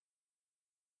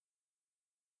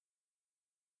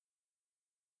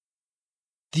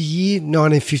The year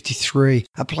 1953.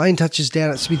 A plane touches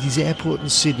down at Smithies Airport in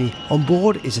Sydney. On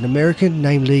board is an American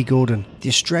named Lee Gordon. The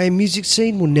Australian music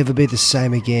scene will never be the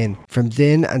same again. From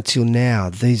then until now,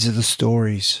 these are the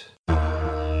stories.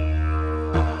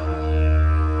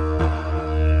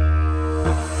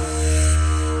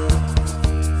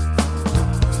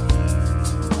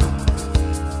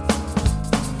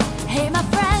 Hey my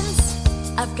friends,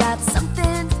 I've got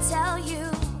something to tell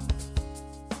you.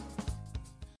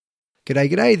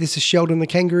 G'day, this is Sheldon the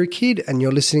Kangaroo Kid, and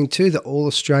you're listening to the All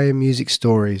Australian Music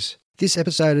Stories. This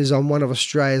episode is on one of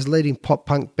Australia's leading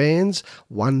pop-punk bands,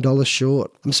 $1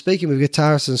 Short. I'm speaking with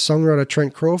guitarist and songwriter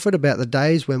Trent Crawford about the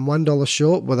days when $1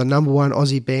 Short were the number one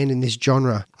Aussie band in this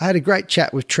genre. I had a great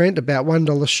chat with Trent about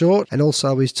 $1 Short and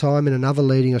also his time in another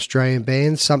leading Australian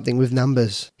band, Something with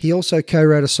Numbers. He also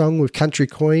co-wrote a song with country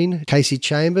queen Casey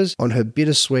Chambers on her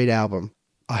Bittersweet album.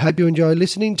 I hope you enjoy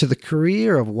listening to the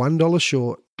career of $1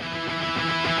 Short.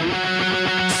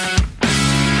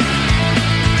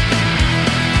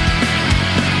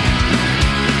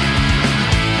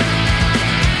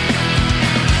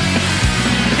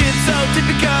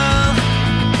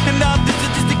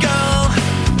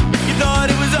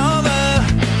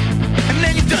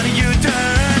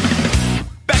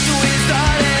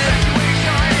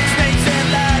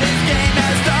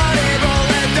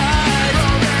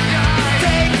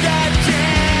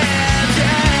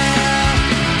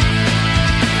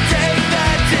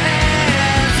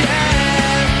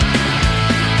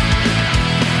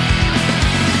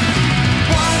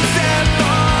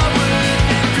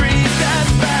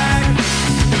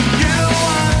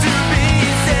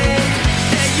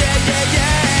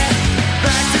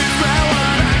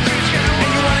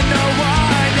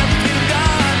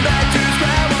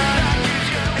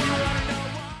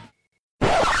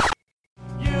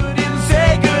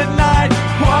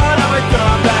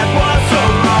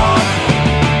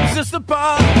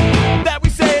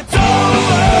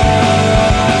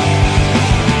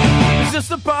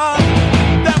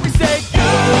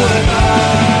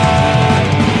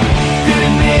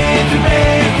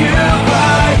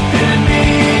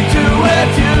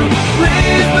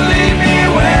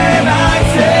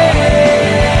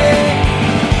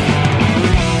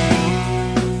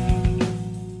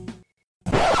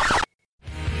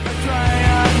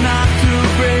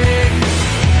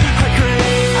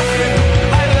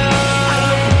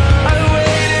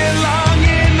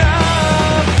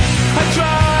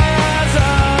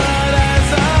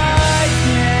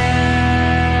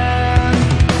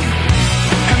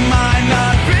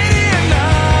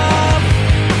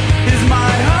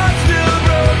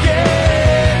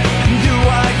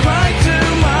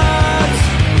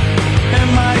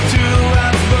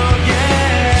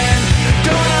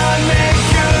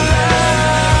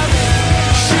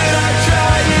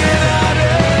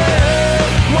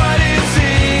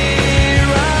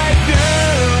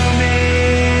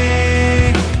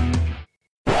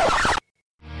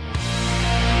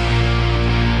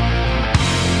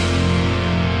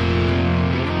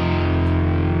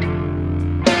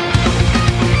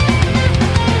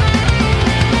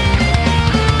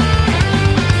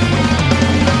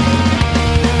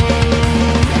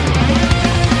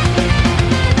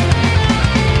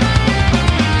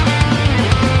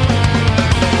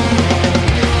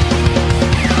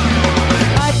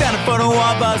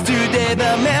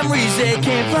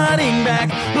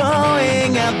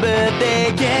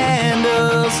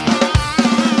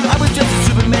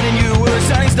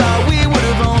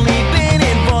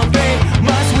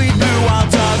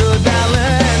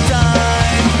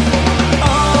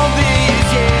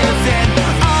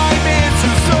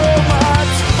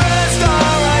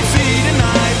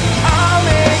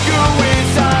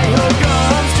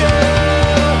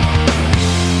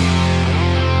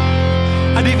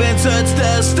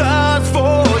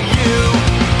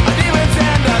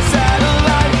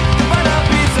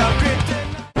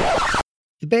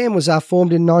 The band was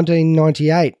formed in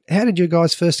 1998. How did you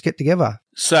guys first get together?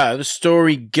 So the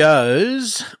story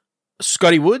goes,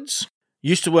 Scotty Woods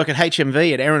used to work at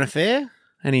HMV at Erin Affair.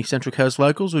 Any Central Coast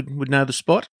locals would know the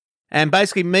spot. And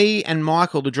basically me and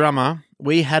Michael, the drummer,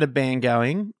 we had a band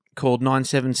going called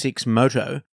 976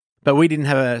 Moto, but we didn't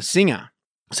have a singer.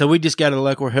 So we'd just go to the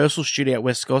local rehearsal studio at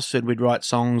West Gosford. We'd write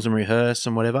songs and rehearse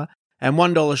and whatever. And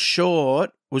 $1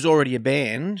 Short was already a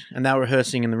band, and they were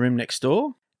rehearsing in the room next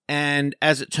door. And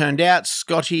as it turned out,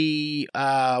 Scotty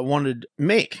wanted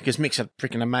Mick, because Mick's a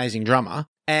freaking amazing drummer.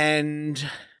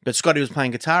 But Scotty was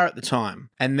playing guitar at the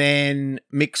time. And then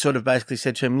Mick sort of basically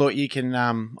said to him, look, you can,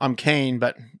 I'm keen,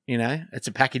 but, you know, it's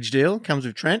a package deal, comes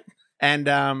with Trent. And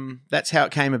that's how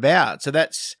it came about. So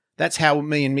that's how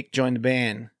me and Mick joined the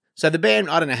band. So the band,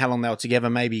 I don't know how long they were together,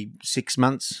 maybe 6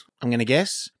 months, I'm going to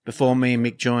guess, before me and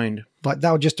Mick joined. Like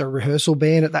they were just a rehearsal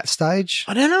band at that stage?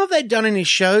 I don't know if they'd done any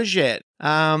shows yet.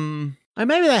 Or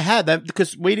maybe they had,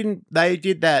 because they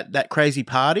did that crazy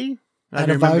party. I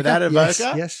don't remember that at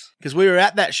Evoca. Yes. Because we were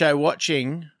at that show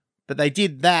watching, but they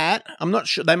did that. I'm not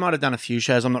sure. They might have done a few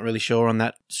shows. I'm not really sure on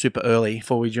that super early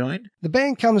before we joined. The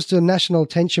band comes to national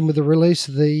attention with the release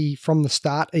of the From the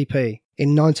Start EP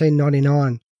in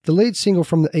 1999. The lead single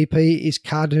from the EP is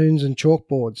Cartoons and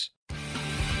Chalkboards.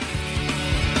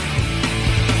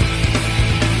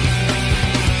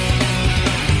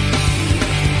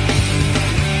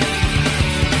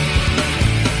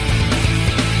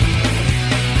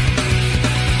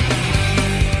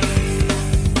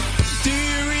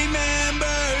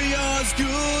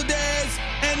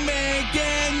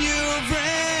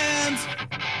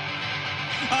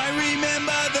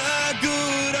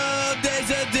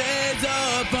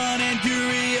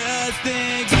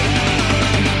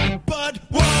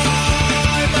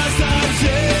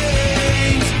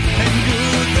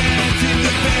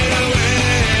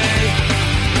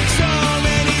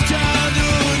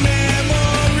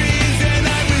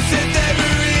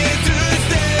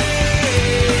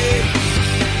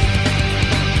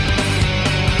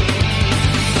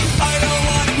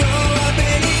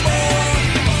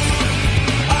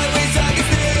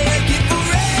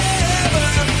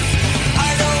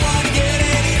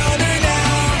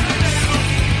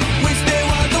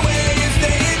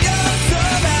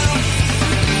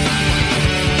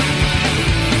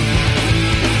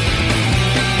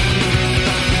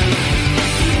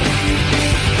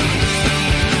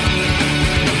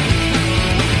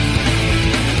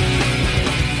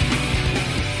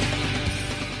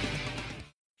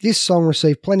 This song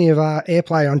received plenty of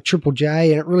airplay on Triple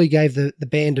J, and it really gave the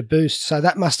band a boost. So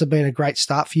that must have been a great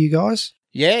start for you guys.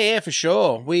 Yeah, for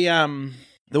sure. We the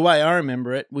way I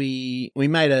remember it, we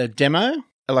made a demo,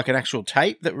 like an actual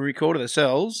tape that we recorded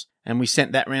ourselves, and we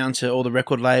sent that round to all the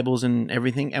record labels and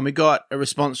everything, and we got a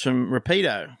response from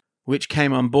Rapido, which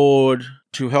came on board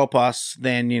to help us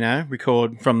then,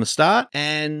 record From the Start.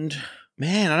 And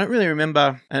man, I don't really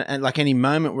remember like any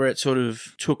moment where it sort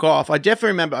of took off. I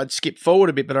definitely remember, I'd skip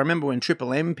forward a bit, but I remember when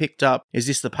Triple M picked up Is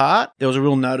This the Part? There was a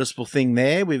real noticeable thing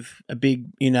there with a big,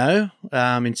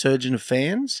 insurgent of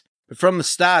fans. But from the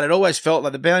start, it always felt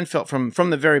like the band felt from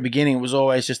the very beginning, it was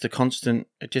always just a constant,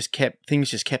 things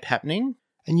just kept happening.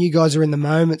 And you guys are in the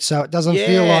moment, so it doesn't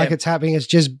feel like it's happening. It's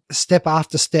just step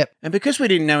after step. And because we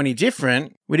didn't know any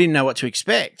different, we didn't know what to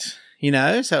expect,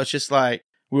 so it's just like,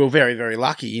 we were very, very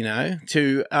lucky,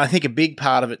 I think a big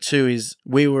part of it too is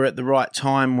we were at the right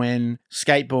time when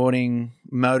skateboarding,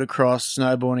 motocross,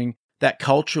 snowboarding, that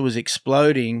culture was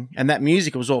exploding and that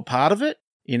music was all part of it,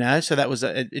 so that was,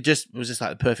 it was just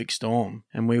like the perfect storm.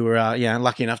 And we were,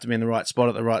 lucky enough to be in the right spot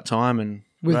at the right time and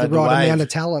with the right amount of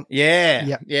talent.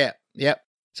 Yeah. Yep.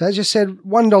 So as you said,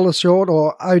 $1 short,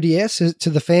 or ODS to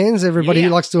the fans, everybody who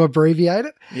likes to abbreviate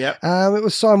it. Yep. It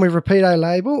was signed with Rapido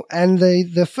label, and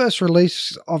the first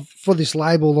release for this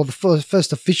label, or the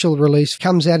first official release,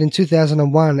 comes out in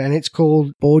 2001, and it's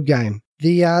called Board Game.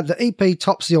 The EP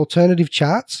tops the alternative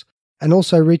charts and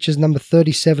also reaches number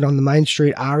 37 on the Main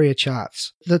Street ARIA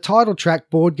charts. The title track,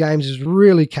 Board Games, is a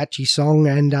really catchy song,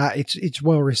 and it's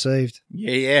well received.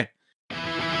 Yeah.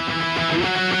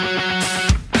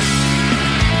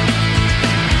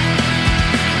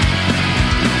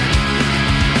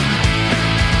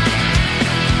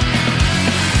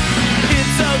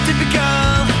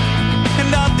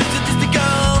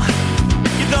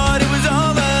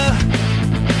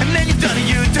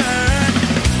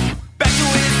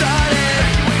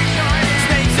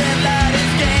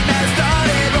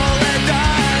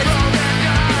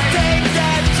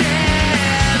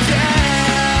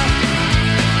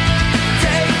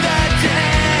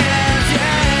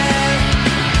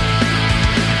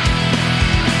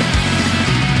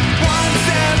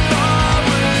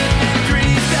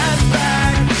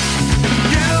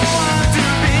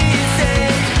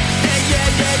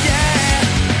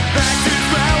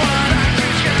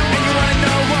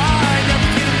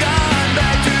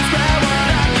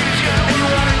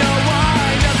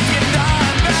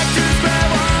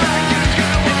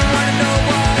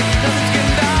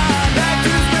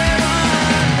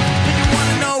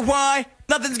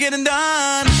 Nothing's getting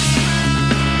done.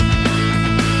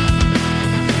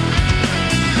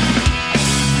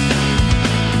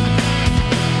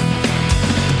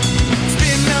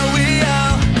 Spin the wheel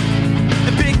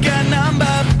and pick a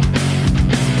number.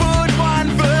 Put one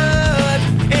foot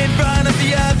in front of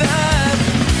the other.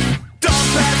 Don't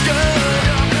pass go.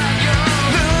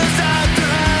 Lose our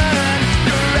turn.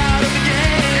 You're out of the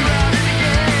game.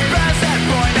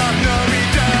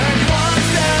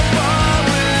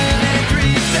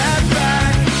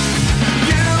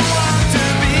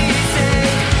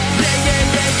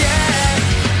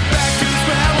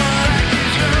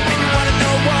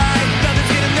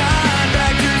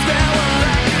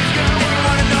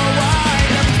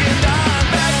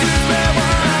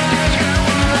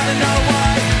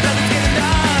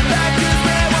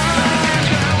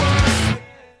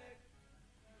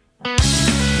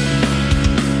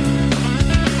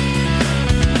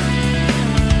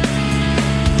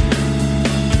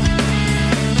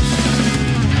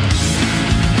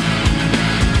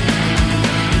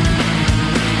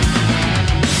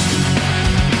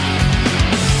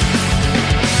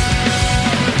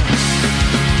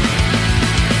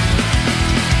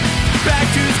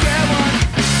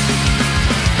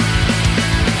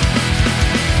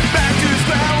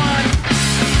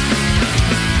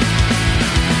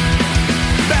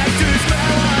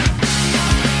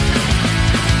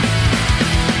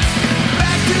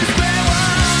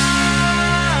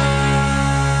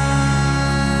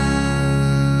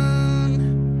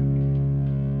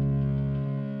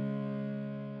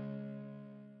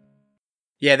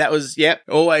 Yeah, that was,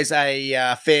 always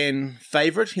a fan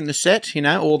favourite in the set,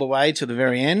 all the way to the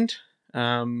very end.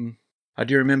 I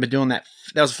do remember doing that.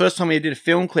 That was the first time we did a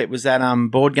film clip, was that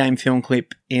board game film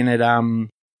clip in it.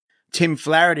 Tim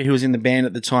Flaherty, who was in the band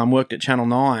at the time, worked at Channel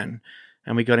 9,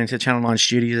 and we got into Channel 9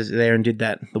 studios there and did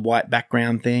the white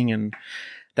background thing, and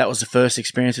that was the first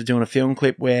experience of doing a film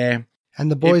clip where... And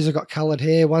the boys have got coloured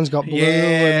hair. One's got blue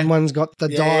and one's got the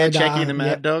dyed. Jackie and the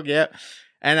Mad Dog,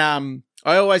 And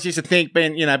I always used to think,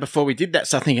 Ben, before we did that,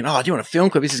 start thinking, oh, do you want a film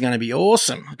clip? This is going to be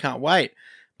awesome. I can't wait.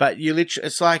 But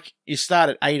it's like you start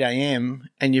at 8 a.m.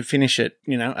 and you finish at,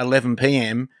 11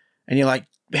 p.m. and you're like,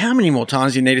 how many more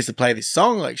times do you need us to play this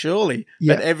song? Like, surely.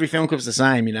 Yep. But every film clip's the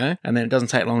same, and then it doesn't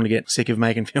take long to get sick of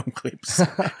making film clips.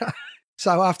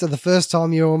 So after the first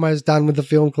time, you're almost done with the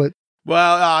film clip.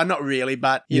 Well, not really,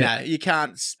 but, you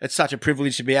can't, it's such a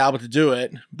privilege to be able to do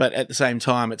it, but at the same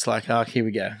time, it's like, oh, here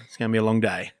we go. It's going to be a long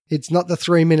day. It's not the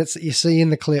 3 minutes that you see in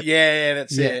the clip. Yeah,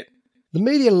 that's it. The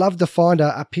media love to find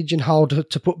a pigeonhole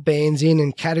to put bands in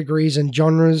and categories and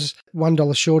genres.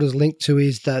 $1 Short is linked to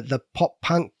is the pop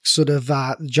punk sort of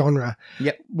genre.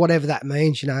 Yep. Whatever that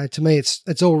means, to me,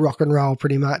 it's all rock and roll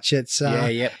pretty much. It's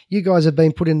You guys have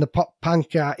been put in the pop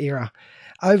punk era.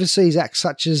 Overseas acts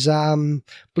such as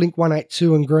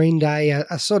Blink-182 and Green Day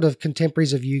are sort of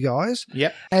contemporaries of you guys.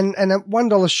 Yep. And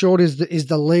 $1 Short is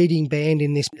the leading band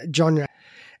in this genre.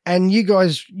 And you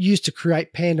guys used to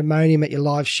create pandemonium at your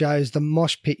live shows. The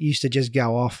mosh pit used to just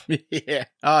go off. Yeah.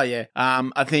 Oh, yeah.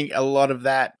 I think a lot of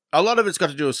it's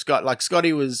got to do with Scott. Like, Scotty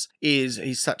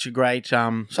he's such a great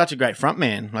front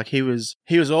man. Like, he was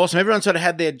awesome. Everyone sort of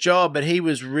had their job, but he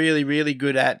was really, really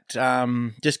good at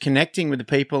just connecting with the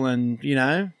people and,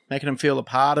 making them feel a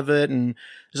part of it. And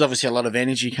there's obviously a lot of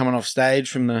energy coming off stage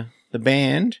from the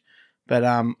band. But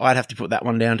I'd have to put that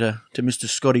one down to Mr.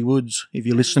 Scotty Woods. If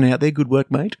you're listening out there, good work,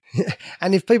 mate.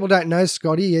 And if people don't know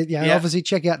Scotty, obviously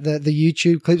check out the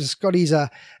YouTube clips. Scotty's a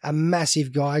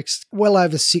massive guy, well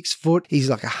over 6 foot. He's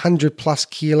like 100+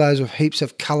 kilos with heaps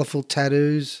of colourful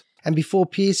tattoos. And before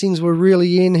piercings were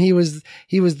really in, he was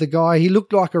the guy. He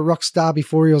looked like a rock star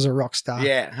before he was a rock star.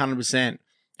 Yeah, 100%.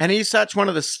 And he's such one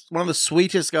of the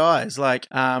sweetest guys. Like,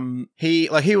 he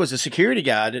was a security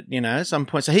guard at, some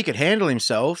point, so he could handle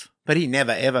himself, but he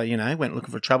never ever, went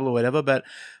looking for trouble or whatever. But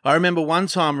I remember one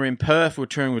time we were in Perth, we were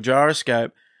touring with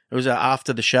Gyroscope. It was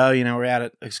after the show, we're out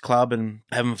at his club and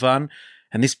having fun.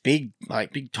 And this big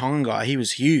Tongan guy, he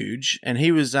was huge, and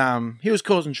he was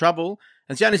causing trouble.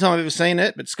 And it's the only time I've ever seen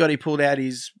it. But Scotty pulled out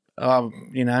his, I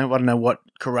don't know what,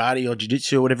 karate or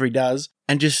jiu-jitsu or whatever he does,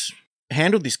 and just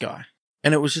handled this guy.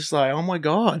 And it was just like, oh my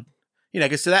God.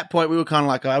 Because to that point we were kind of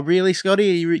like, oh, really,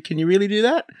 Scotty? Can you really do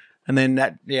that? And then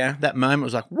that moment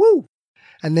was like, woo.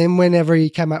 And then whenever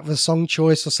he came up with a song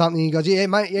choice or something, he goes, yeah,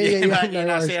 mate, yeah. Mate,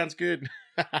 no, sounds good.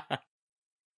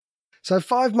 So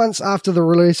 5 months after the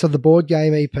release of the board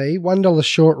game EP, $1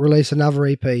 Short released another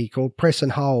EP called Press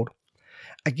and Hold.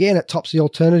 Again, it tops the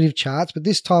alternative charts, but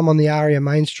this time on the ARIA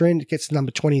mainstream, it gets to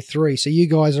number 23. So you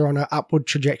guys are on an upward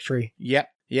trajectory. Yep.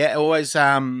 Yeah, always...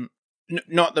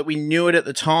 not that we knew it at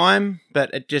the time,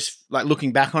 but it just, like,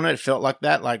 looking back on it, it felt like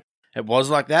that. Like, it was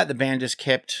like that. The band just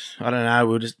kept, I don't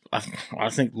know, I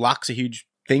think luck's a huge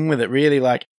thing with it, really.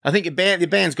 Like, I think the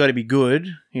band's got to be good,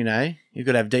 you've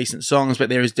got to have decent songs, but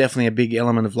there is definitely a big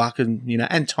element of luck and,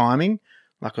 and timing,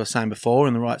 like I was saying before,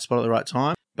 in the right spot at the right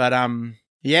time. But,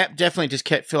 definitely just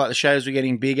feel like the shows were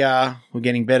getting bigger, we're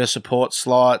getting better support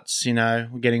slots, we're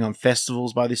getting on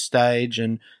festivals by this stage,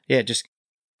 and, just...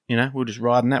 we're just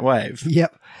riding that wave.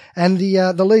 Yep. And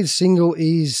the lead single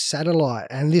is Satellite,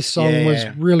 and this song was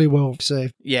really well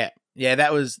received. Yeah. Yeah,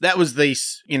 that was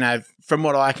the, from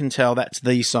what I can tell, that's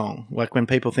the song. Like, when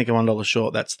people think of $1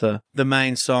 Short, that's the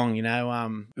main song,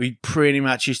 We pretty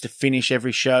much used to finish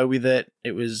every show with it.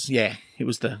 It was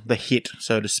the hit,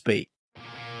 so to speak.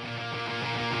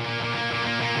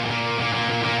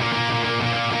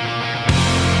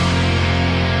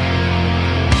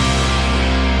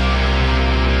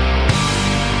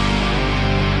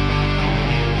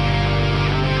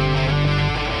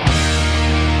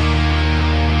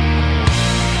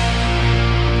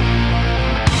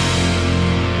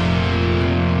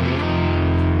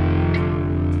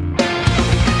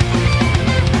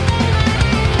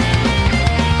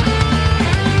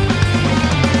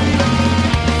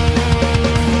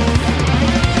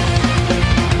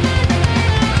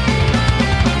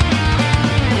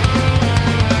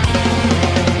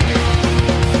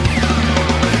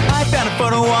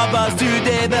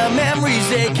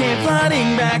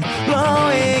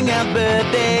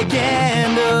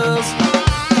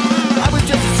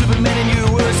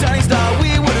 Shining star,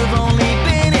 we would have only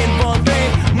been in fourth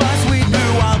grade. My sweet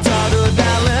blue, I'll talk to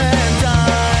that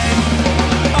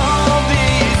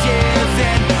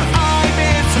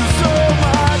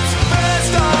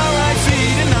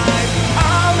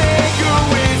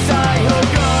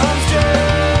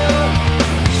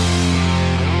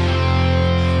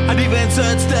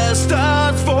the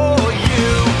stars for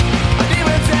you. I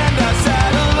even send a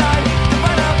satellite to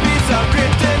find a piece of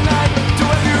kryptonite to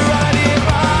have you right here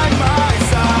by my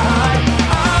side.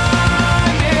 I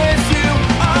miss you,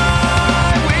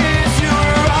 I wish you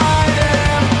were right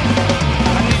here.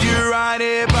 I need you right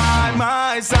here by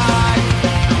my side.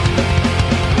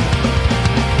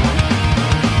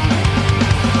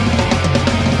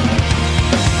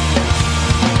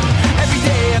 Every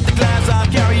day at the glass I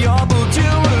carry your boot. You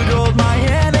would hold my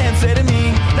hand and say to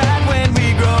me that when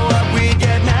we grow up we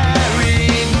get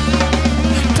married.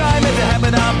 Time is a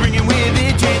habit I'm bringing with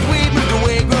it. Change, we moved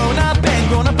away, grown up and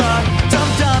grown apart.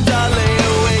 Sometimes I lay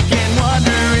awake and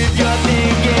wonder if you're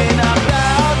thinking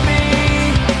about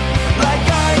me like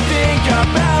I think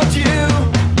about you.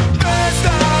 First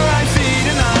star I see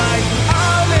tonight,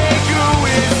 I'll make a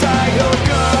wish I hope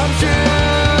come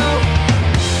true.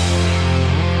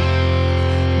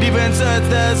 Deep inside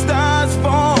the stars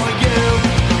for you.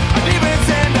 I'd even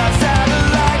send a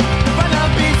satellite to find a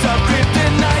piece of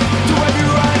kryptonite to have you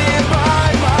right here by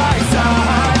my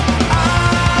side.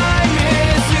 I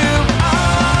miss you,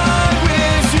 I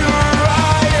wish you were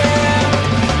right here.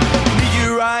 Need you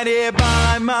right here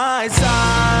by my side.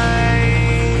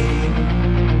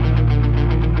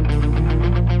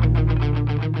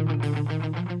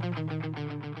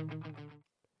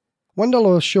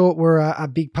 $1 Short were a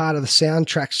big part of the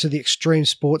soundtracks to the extreme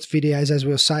sports videos, as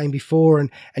we were saying before, and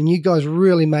you guys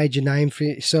really made your name for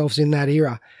yourselves in that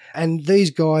era. And these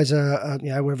guys are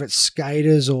whether it's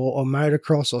skaters or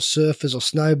motocross or surfers or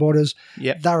snowboarders,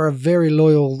 Yep. they're a very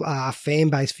loyal fan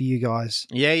base for you guys.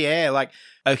 Yeah. Like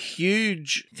a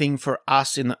huge thing for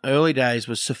us in the early days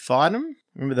was Surfidem.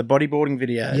 Remember the bodyboarding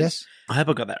videos? Yes. I hope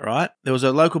I got that right. There was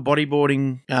a local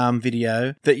bodyboarding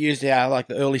video that used the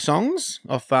early songs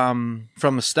of from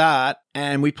the start,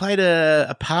 and we played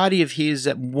a party of his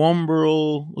at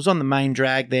Wamberal. It was on the main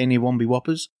drag there near Wombi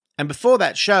Whoppers. And before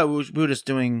that show, we were just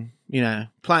doing,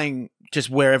 playing just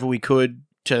wherever we could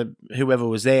to whoever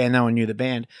was there. No one knew the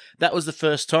band. That was the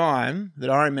first time that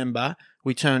I remember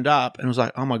we turned up and it was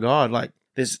like, oh my God, like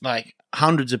there's like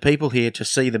hundreds of people here to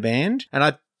see the band.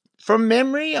 And from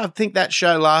memory, I think that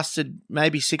show lasted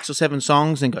maybe 6 or 7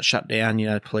 songs and got shut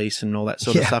down, police and all that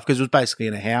sort of stuff, because it was basically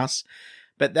in a house.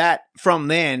 But from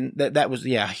then, that was,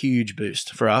 a huge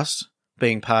boost for us,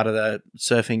 being part of the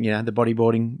surfing, the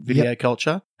bodyboarding video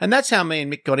culture. And that's how me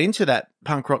and Mick got into that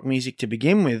punk rock music to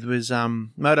begin with, was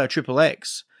Moto Triple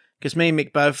X, because me and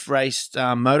Mick both raced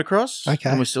motocross. Okay.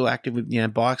 And we're still active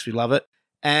with, bikes. We love it.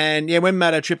 And when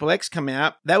Moto Triple X came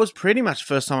out, that was pretty much the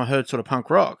first time I heard sort of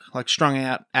punk rock. Like Strung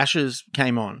Out Ashes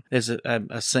came on. There's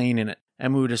a scene in it,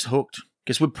 and we were just hooked.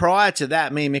 Because prior to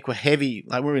that, me and Mick were heavy,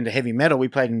 like we were into heavy metal. We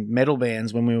played in metal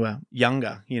bands when we were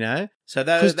younger, So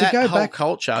that whole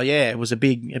culture, it was a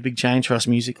big change for us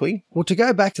musically. Well, to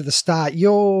go back to the start,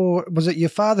 was it your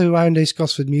father who owned East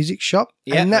Gosford Music Shop?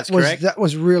 Yeah, and that's correct. That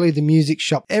was really the music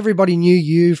shop. Everybody knew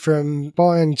you from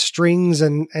buying strings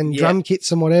and drum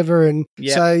kits and whatever. And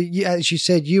so, as you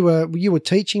said, you were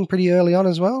teaching pretty early on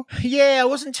as well. Yeah, I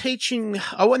wasn't teaching.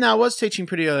 I was teaching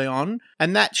pretty early on,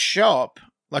 and that shop.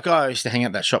 Like I used to hang out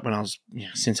at that shop when I was,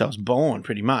 since I was born,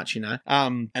 pretty much,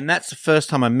 And that's the first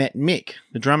time I met Mick,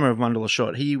 the drummer of $1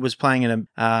 Short. He was playing in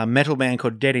a metal band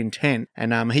called Dead Intent,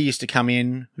 and he used to come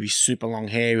in with his super long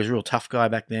hair. He was a real tough guy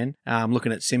back then,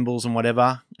 looking at cymbals and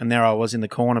whatever. And there I was in the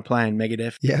corner playing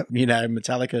Megadeth,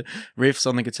 Metallica riffs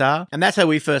on the guitar. And that's how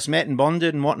we first met and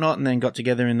bonded and whatnot, and then got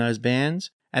together in those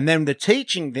bands. And then the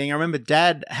teaching thing, I remember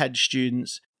Dad had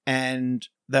students, and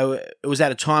though it was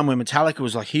at a time when Metallica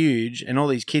was like huge, and all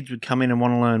these kids would come in and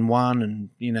want to learn One and,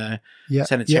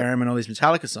 Sanitarium and all these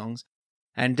Metallica songs.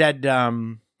 And Dad, I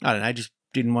don't know, just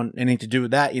didn't want anything to do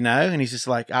with that, and he's just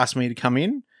like asked me to come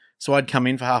in. So I'd come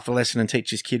in for half a lesson and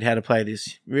teach this kid how to play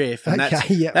this riff. And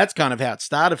that's kind of how it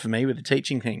started for me with the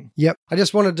teaching thing. Yep. I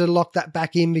just wanted to lock that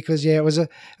back in because, it was a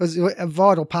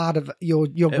vital part of your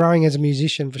growing as a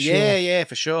musician for sure. Yeah,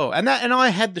 for sure. And I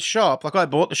had the shop, like I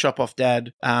bought the shop off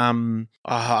Dad.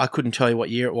 I couldn't tell you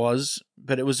what year it was,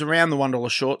 but it was around the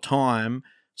 $1 Short time.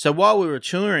 So while we were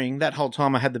touring, that whole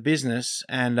time I had the business,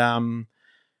 and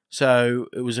so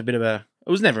it was it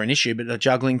was never an issue, but a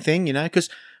juggling thing, because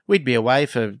we'd be away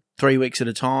for 3 weeks at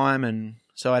a time, and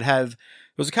so there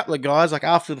was a couple of guys like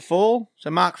After the Fall. So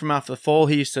Mark from After the Fall,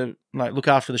 he used to like look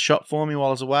after the shop for me while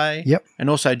I was away. Yep. And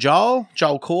also Joel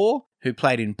Core, who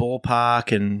played in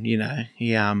Ballpark, and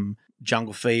he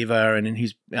Jungle Fever, and then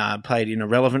he's played in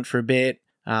Irrelevant for a bit.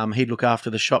 He'd look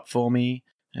after the shop for me,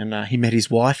 and he met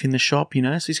his wife in the shop,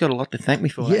 so he's got a lot to thank me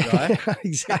for, that guy.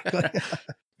 Exactly.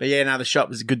 But the shop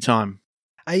was a good time.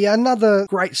 Another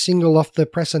great single off the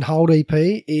Press and Hold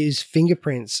EP is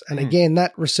Fingerprints. And again,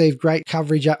 that received great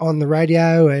coverage on the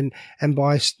radio and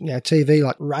by TV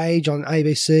like Rage on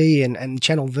ABC and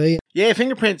Channel V. Yeah,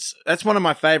 Fingerprints, that's one of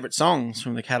my favourite songs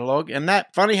from the catalogue. And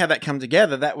that, funny how that come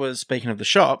together, that was, speaking of the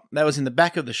shop, that was in the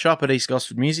back of the shop at East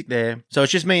Gosford Music there. So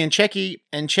it's just me and Checky.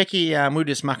 And Checky, we were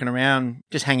just mucking around,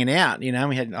 just hanging out,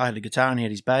 I had a guitar and he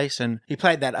had his bass. And he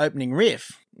played that opening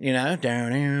riff, down,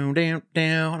 down, down,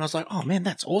 down. And I was like, oh man,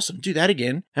 that's awesome. Do that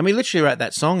again. And we literally wrote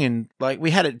that song in,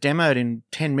 we had it demoed in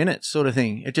 10 minutes sort of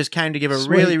thing. It just came together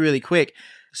really, really quick.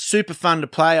 Super fun to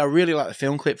play. I really like the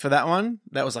film clip for that one.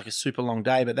 That was like a super long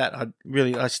day, but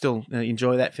I still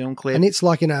enjoy that film clip. And it's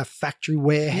like in a factory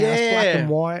warehouse, black and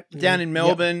white. Down in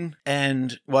Melbourne. Yep.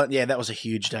 And that was a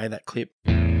huge day, that clip.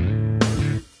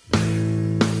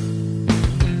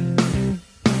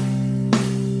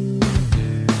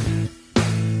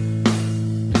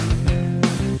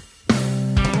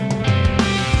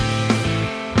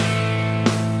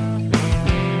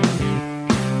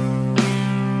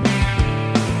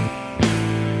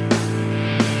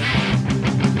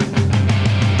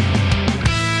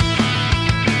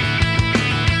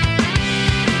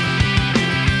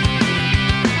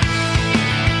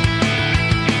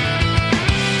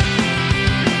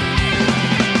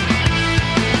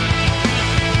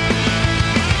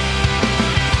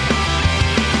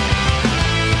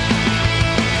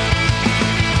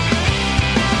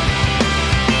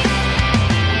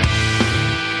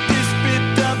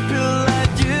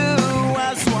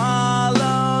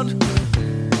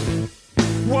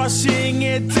 Washing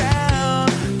it down,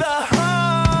 the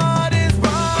heart is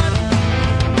born.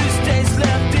 This taste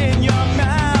left in your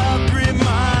mouth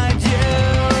remind you.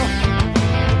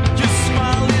 Your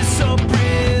smile is so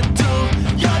brittle,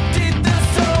 your teeth are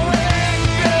so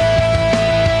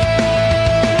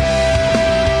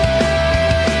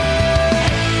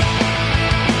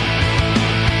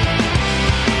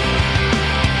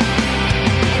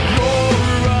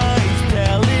Your eyes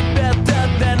tell it better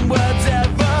than words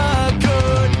ever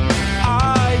could.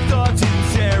 I thought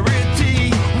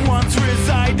sincerity once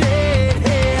resided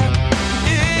here.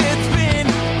 It's been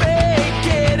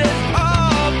vacated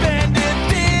up and it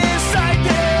decided.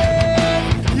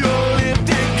 You're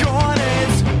lifting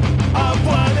corners of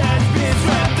what has been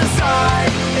swept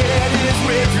aside. It is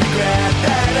with regret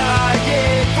that I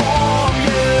inform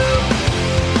you.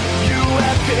 You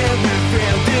have failed with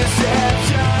failed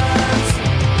deceptions.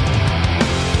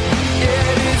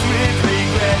 It is with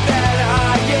regret that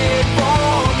I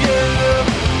inform you.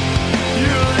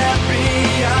 You left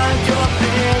behind your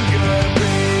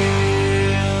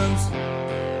fingerprints.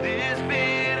 This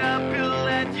bitter pill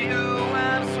that you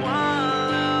have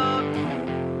swallowed,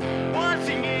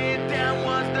 washing it down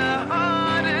was the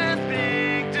hardest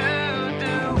thing to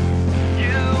do.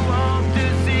 You hope to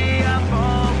see a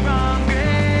fall from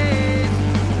grace.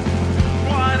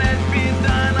 What has been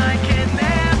done I can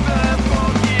never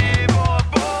forgive or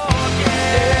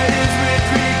forget. It is with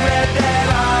regret that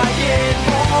I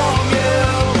inform you.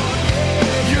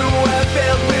 You have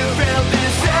failed with failed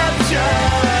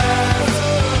deceptions.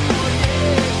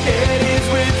 It is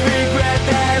with regret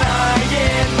that I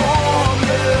inform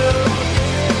you.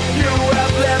 You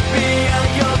have left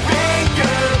behind your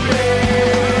fingerprints.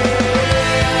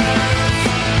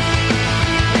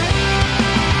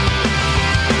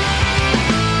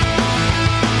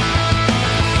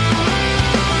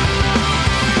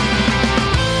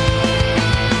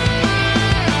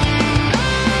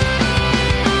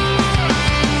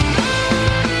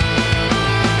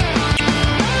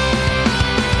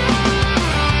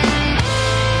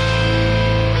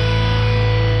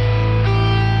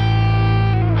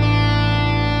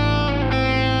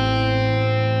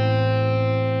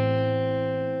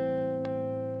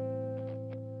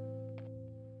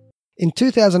 In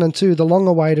 2002, the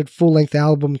long-awaited full-length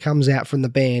album comes out from the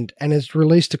band and is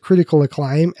released to critical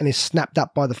acclaim and is snapped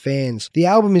up by the fans. The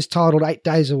album is titled 8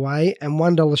 Days Away and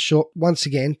 $1 Short once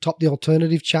again topped the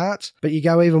alternative charts, but you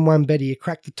go even one better, you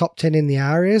crack the top 10 in the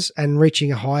ARIAs and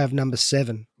reaching a high of number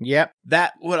 7. Yep.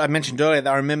 That, what I mentioned earlier,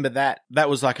 I remember that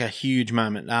was like a huge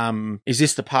moment. Is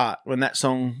This the Part? When that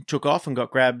song took off and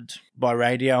got grabbed by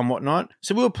radio and whatnot.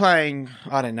 So we were playing,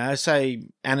 I don't know, say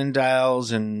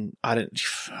Annandale's and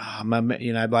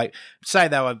say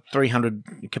they were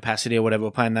 300 capacity or whatever,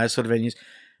 we're playing those sort of venues.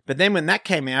 But then when that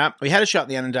came out, we had a shot at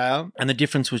the Annandale and the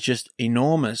difference was just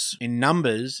enormous in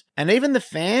numbers. And even the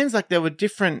fans, like there were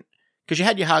different, because you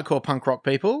had your hardcore punk rock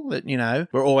people that,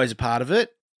 were always a part of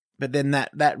it. But then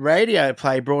that radio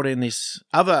play brought in this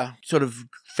other sort of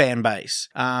fan base.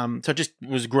 So it just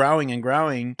was growing and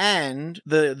growing. And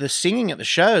the singing at the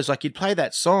shows, like you'd play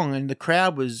that song and the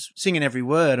crowd was singing every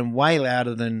word and way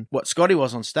louder than what Scotty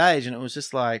was on stage. And it was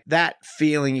just like that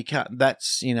feeling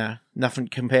that's, nothing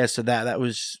compares to that. That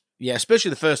was, yeah, especially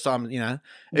the first time, in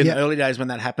the early days when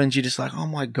that happens, you're just like, oh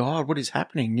my God, what is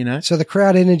happening, So the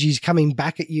crowd energy's coming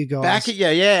back at you guys. Back at you,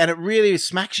 yeah. And it really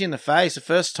smacks you in the face the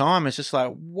first time. It's just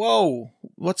like, whoa,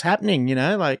 what's happening,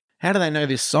 Like, how do they know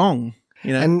this song?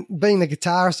 And being the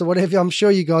guitarist or whatever, I'm sure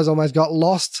you guys almost got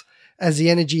lost as the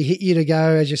energy hit you to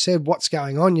go, as you said, what's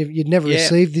going on? You'd never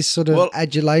received this sort of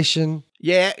adulation.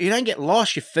 Yeah, you don't get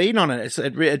lost. You feed on it.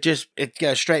 It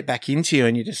goes straight back into you,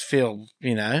 and you just feel,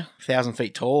 1,000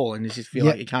 feet tall, and you just feel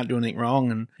like you can't do anything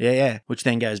wrong, and which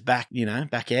then goes back,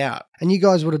 back out. And you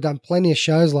guys would have done plenty of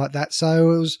shows like that,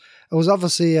 so it was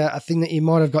obviously a thing that you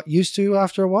might have got used to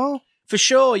after a while. For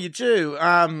sure, you do.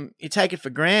 You take it for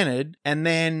granted, and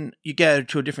then you go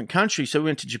to a different country. So we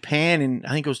went to Japan in,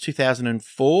 I think it was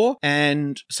 2004,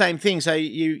 and same thing. So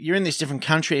you're in this different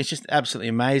country. It's just absolutely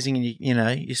amazing, and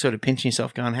you're sort of pinching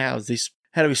yourself, going, "How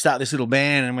do we start this little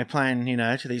band?" And we're playing,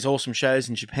 to these awesome shows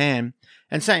in Japan.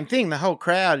 And same thing, the whole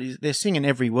crowd, they're singing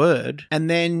every word. And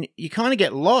then you kind of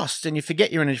get lost and you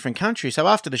forget you're in a different country. So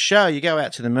after the show, you go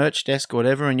out to the merch desk or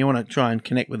whatever and you want to try and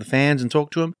connect with the fans and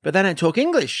talk to them. But they don't talk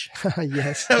English.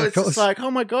 Yes, so it's just like, oh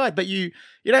my God. But you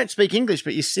don't speak English,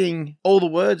 but you sing all the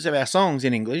words of our songs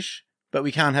in English. But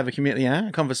we can't have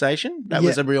a conversation. That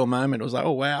was a real moment. It was like,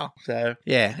 oh, wow. So,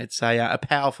 yeah, it's a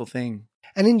powerful thing.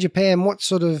 And in Japan, what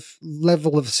sort of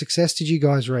level of success did you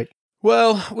guys reach?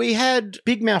 Well, we had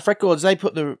Big Mouth Records. They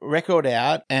put the record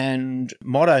out, and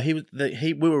Motto,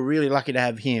 we were really lucky to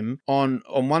have him on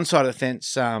one side of the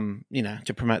fence,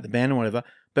 to promote the band or whatever.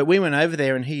 But we went over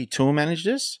there and he tour managed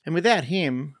us. And without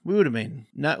him, we would have been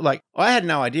I had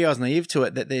no idea. I was naive to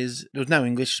it that there was no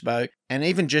English spoke. And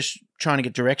even just trying to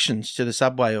get directions to the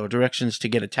subway or directions to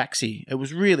get a taxi, it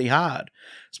was really hard.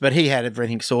 But he had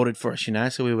everything sorted for us,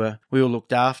 so we were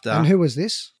looked after. And who was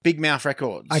this? Big Mouth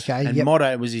Records. Okay. And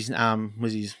Motto was his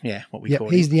what we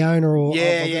called him. He's the owner or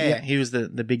He was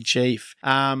the big chief.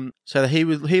 So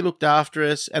he looked after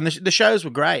us, and the shows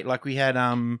were great. Like we had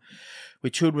we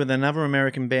toured with another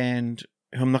American band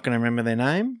who I'm not going to remember their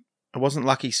name. It wasn't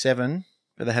Lucky 7,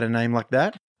 but they had a name like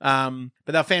that. But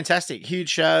they were fantastic, huge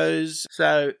shows.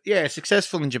 So yeah,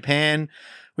 successful in Japan.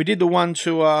 We did the one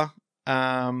tour,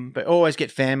 but always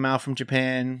get fan mail from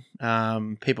Japan.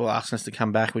 People asking us to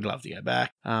come back. We'd love to go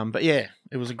back. But yeah,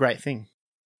 it was a great thing.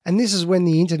 And this is when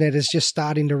the internet is just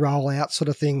starting to roll out, sort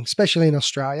of thing, especially in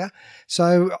Australia.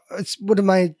 So it would have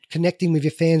made connecting with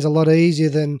your fans a lot easier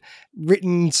than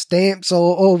written stamps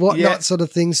or whatnot, sort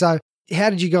of thing. So how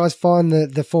did you guys find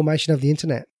the formation of the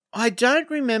internet? I don't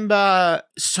remember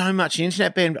so much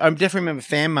internet, but I definitely remember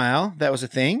fan mail. That was a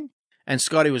thing. And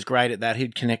Scotty was great at that.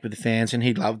 He'd connect with the fans and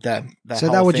he loved that so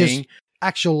whole they were thing. Just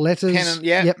actual letters?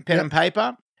 Pen and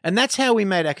paper. And that's how we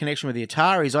made our connection with the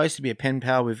Ataris. I used to be a pen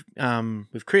pal with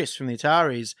Chris from the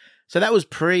Ataris. So that was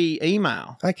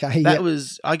pre-email. Okay,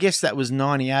 I guess that was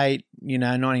 98,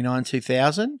 99,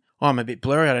 2000. Oh, I'm a bit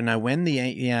blurry. I don't know when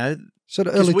sort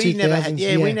of early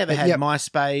 2000s. We never had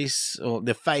MySpace or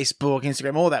the Facebook,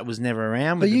 Instagram. All that was never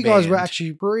around. But you guys were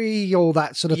actually pre all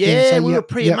that sort of thing. Yeah, we were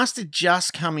pre. It must have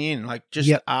just come in,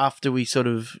 after we sort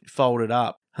of folded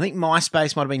up. I think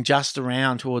MySpace might have been just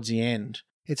around towards the end.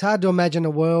 It's hard to imagine a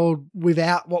world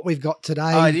without what we've got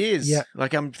today. Oh, it is. Yeah.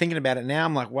 Like I'm thinking about it now.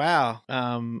 I'm like, wow.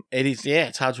 It is. Yeah,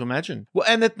 it's hard to imagine.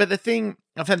 Well, but the thing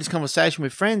I've had this conversation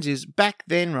with friends is back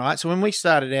then, right? So when we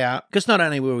started out, because not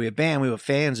only were we a band, we were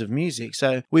fans of music,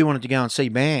 so we wanted to go and see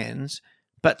bands.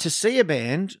 But to see a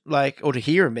band, or to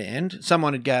hear a band,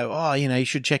 someone would go, oh, you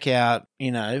should check out,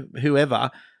 whoever.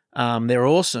 They're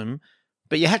awesome.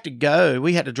 But you had to go.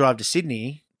 We had to drive to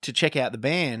Sydney to check out the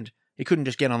band. You couldn't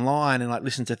just get online and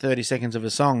listen to 30 seconds of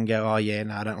a song and go, oh, yeah,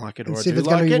 no, I don't like it. Or see if it's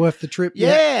going to be worth the trip.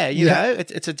 Yeah,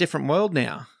 it's a different world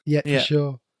now. Yeah, for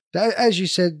sure. As you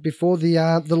said before,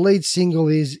 the lead single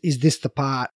is This the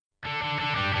Part?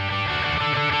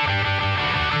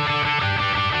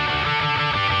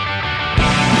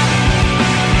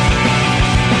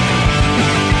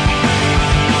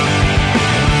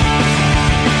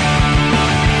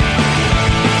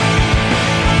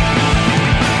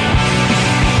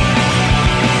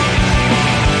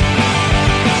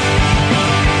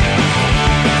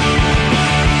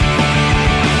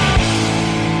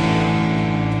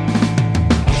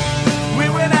 We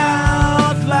went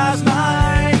out last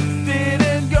night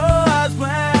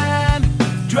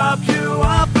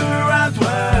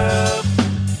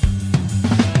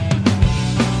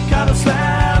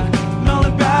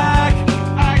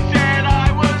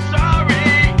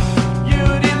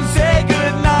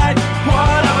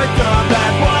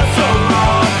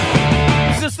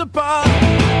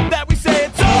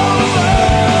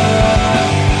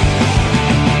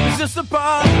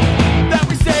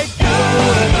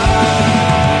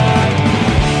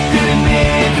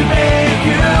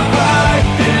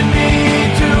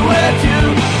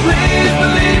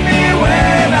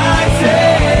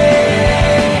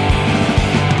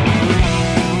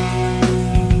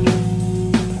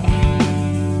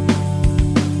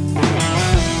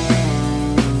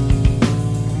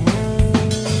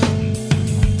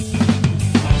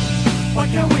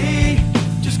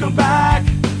go back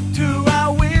to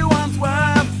how we once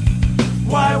were.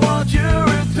 Why won't you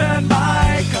return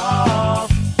my call?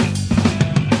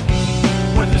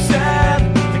 What you said,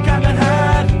 the kind that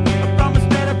hurt. A promise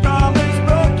made, a promise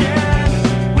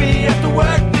broken. We have to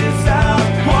work this out.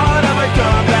 What have I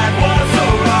done that was so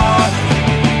wrong?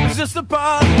 It's just the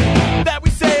part that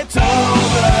we say it's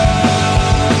over.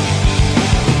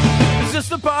 It's just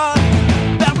the part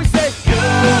that we say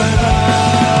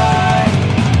goodbye.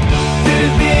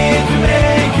 Didn't mean to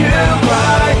make you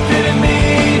cry. Didn't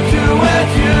mean to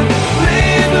hurt you.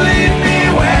 Please believe me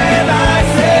when I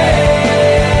say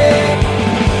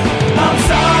I'm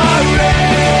sorry.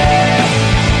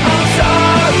 I'm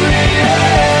sorry.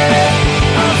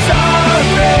 I'm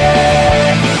sorry.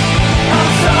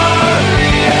 I'm sorry.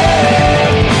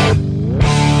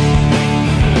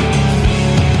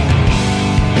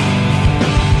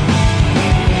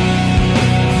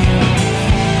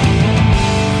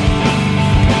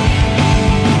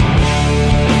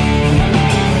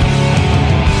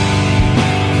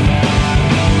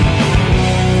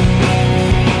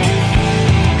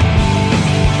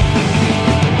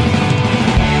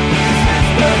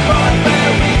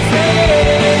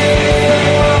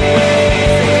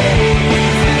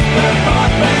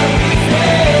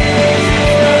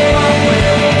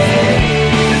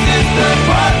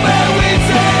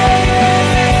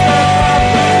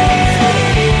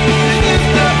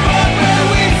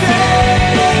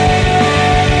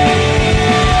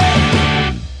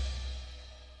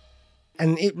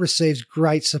 And it receives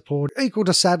great support, equal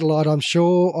to Satellite, I'm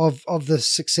sure, of the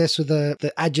success with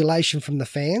the adulation from the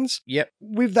fans. Yep.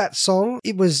 With that song,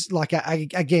 it was like,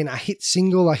 again, a hit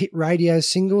single, a hit radio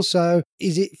single. So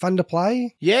is it fun to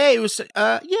play? Yeah, it was.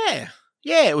 Yeah,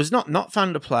 it was not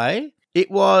fun to play.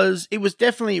 It was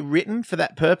definitely written for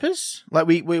that purpose. Like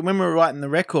we when we were writing the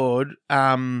record,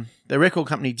 the record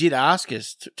company did ask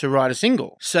us to write a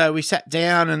single. So we sat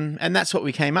down and that's what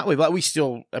we came up with. Like we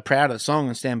still are proud of the song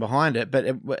and stand behind it, but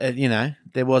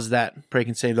there was that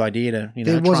preconceived idea to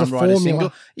There was try and a write a formula.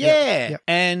 single. Yeah, Yep.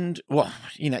 and well,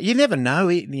 you never know.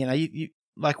 You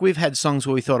like we've had songs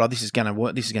where we thought, oh, this is going to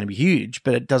work, this is going to be huge,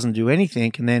 but it doesn't do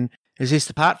anything, and then. Is This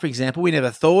the Part, for example? We never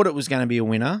thought it was going to be a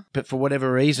winner, but for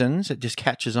whatever reasons, it just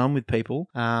catches on with people.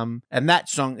 And that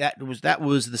song, that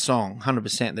was the song,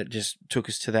 100%, that just took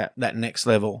us to that next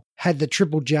level. Had the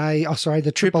Triple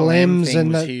Triple Triple M M's, thing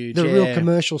and was the huge, real yeah.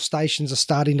 commercial stations are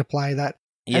starting to play that.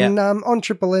 Yeah. And on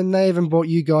Triple M, they even brought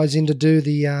you guys in to do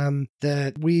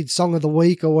the weird song of the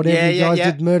week or whatever. You guys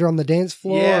did Murder on the Dance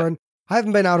Floor, Yeah. and I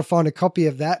haven't been able to find a copy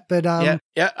of that. But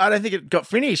yeah, I don't think it got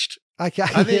finished. okay,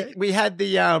 I think we had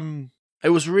the it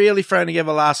was really thrown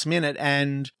together last minute,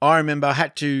 and I remember I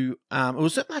had to it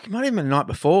was like it might have been the night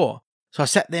before. So I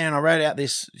sat there and I wrote out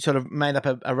this, sort of made up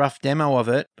a rough demo of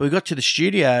it. But we got to the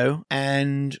studio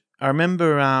and I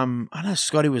remember I don't know,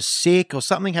 Scotty was sick or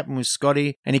something happened with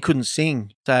Scotty and he couldn't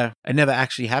sing. So it never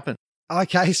actually happened.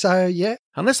 okay, so yeah.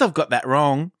 Unless I've got that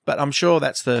wrong, but I'm sure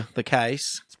that's the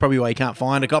case. It's probably why you can't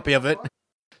find a copy of it.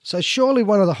 So surely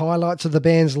one of the highlights of the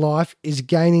band's life is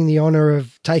gaining the honour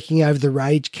of taking over the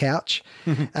Rage couch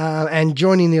and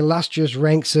joining the illustrious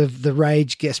ranks of the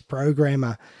Rage guest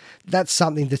programmer. That's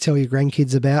something to tell your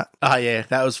grandkids about. Oh yeah,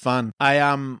 that was fun.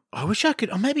 I wish I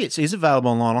could. Oh, maybe it is available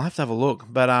online. I'll have to have a look.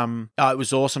 But it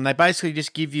was awesome. They basically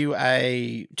just give you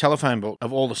a telephone book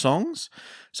of all the songs.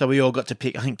 So we all got to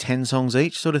pick, I think, 10 songs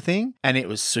each, sort of thing, and it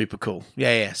was super cool.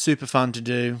 Yeah, super fun to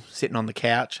do, sitting on the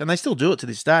couch, and they still do it to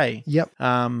this day. Yep.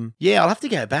 Yeah, I'll have to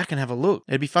go back and have a look.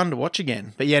 It'd be fun to watch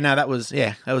again. But yeah, no, that was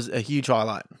a huge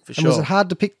highlight for And sure. was it hard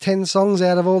to pick 10 songs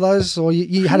out of all those, or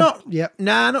you had? Yep.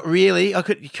 Nah, not really. You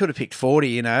could have picked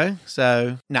 40,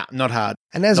 So nah, not hard.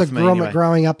 And as Not a for me grommet anyway.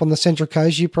 growing up on the Central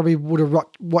Coast, you probably would have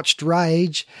watched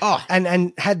Rage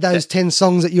and had those 10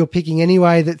 songs that you're picking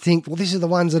anyway that think, well, these are the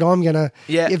ones that I'm going to,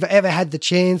 if I ever had the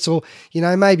chance, or,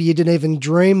 maybe you didn't even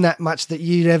dream that much that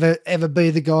you'd ever be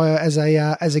the guy as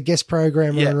a guest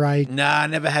programmer on Rage. Nah, I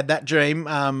never had that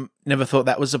dream. Never thought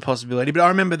that was a possibility. But I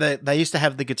remember that they used to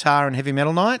have the guitar and heavy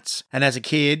metal nights, and as a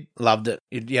kid, loved it.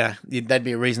 That'd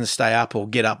be a reason to stay up or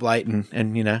get up late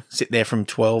and sit there from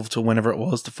 12 to whenever it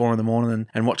was to 4 a.m.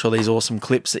 and watch all these awesome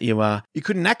clips that you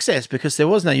couldn't access because there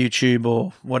was no YouTube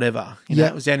or whatever.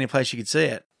 It was the only place you could see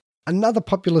it. Another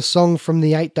popular song from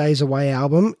the 8 Days Away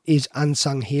album is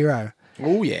Unsung Hero.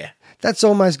 Oh, yeah. That's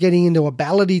almost getting into a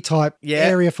ballady type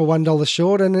area for $1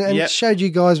 Short, and it showed you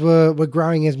guys were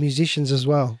growing as musicians as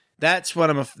well. That's one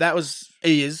of my,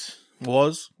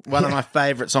 was one of my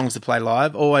favourite songs to play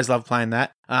live. Always loved playing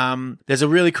that. There's a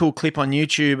really cool clip on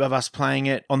YouTube of us playing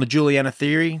it on the Juliana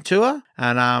Theory tour,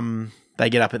 and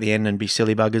they get up at the end and be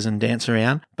silly buggers and dance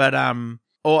around. But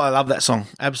Oh, I love that song.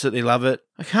 Absolutely love it.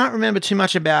 I can't remember too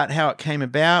much about how it came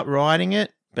about, writing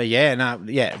it. But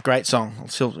great song.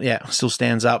 Still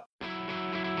stands up.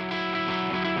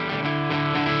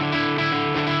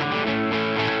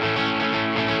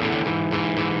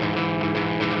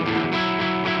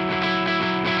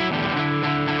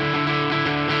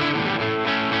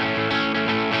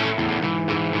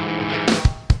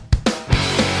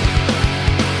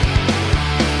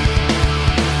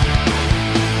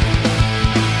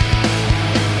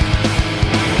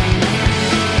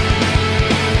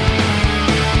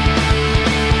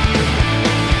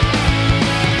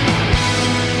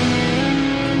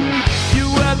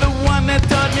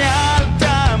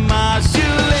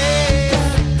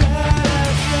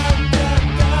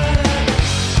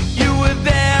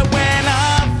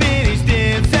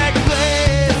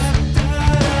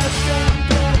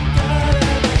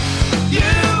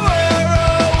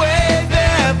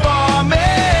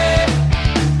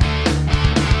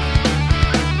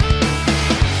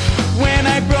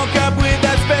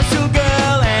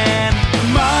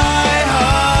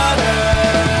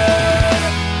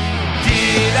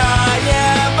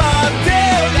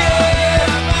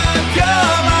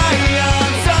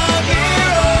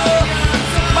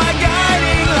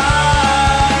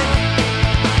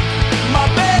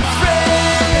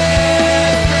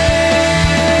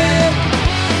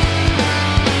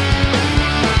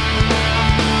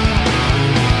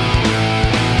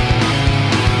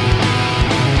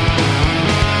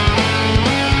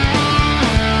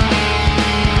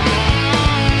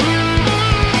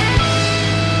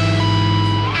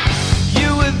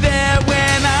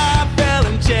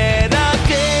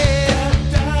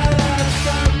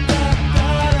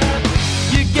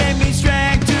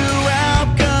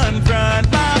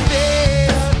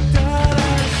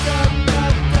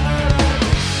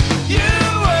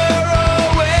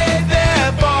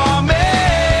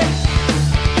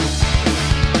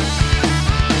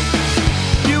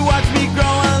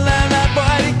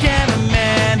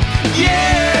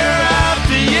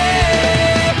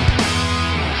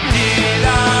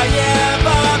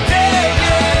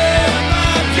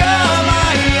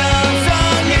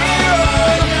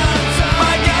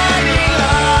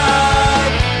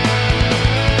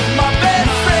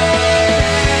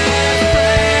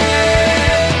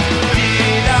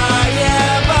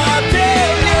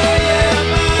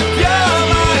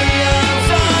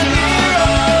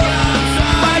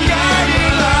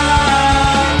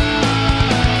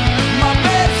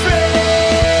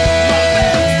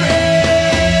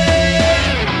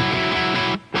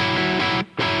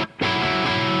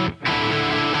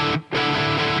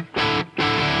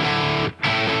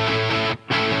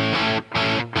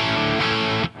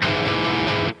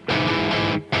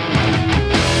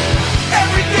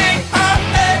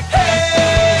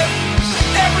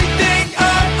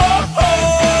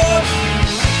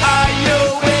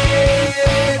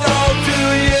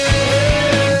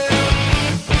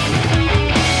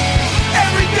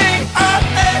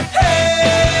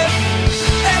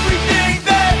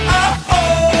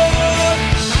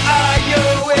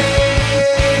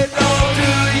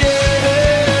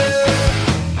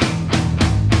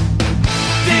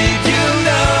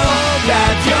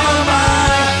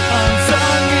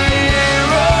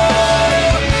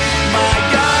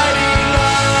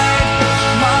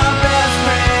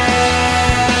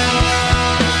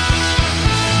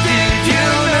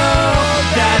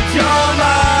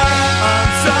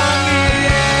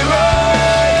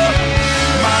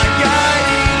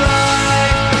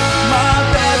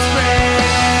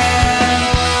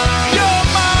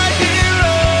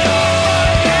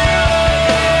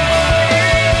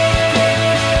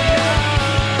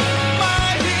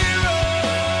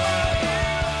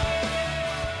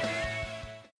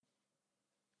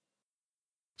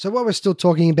 So while we're still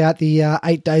talking about the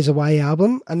 8 Days Away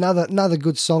album, another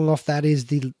good song off that is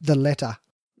the Letter.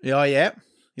 Oh yeah,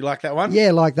 you like that one? Yeah,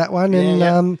 like that one.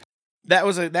 And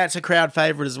that's a crowd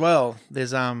favorite as well.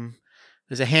 There's a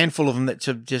handful of them that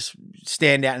just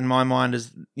stand out in my mind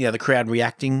as the crowd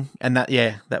reacting, and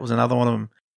that was another one of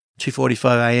them.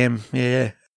 2:45 a.m.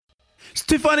 Yeah. It's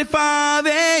 2:45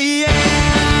 a.m.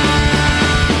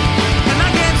 and I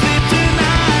can't sleep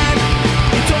tonight.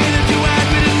 You told me that you had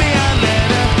written me a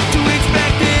letter to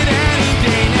expect it any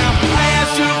day now. I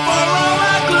asked you for all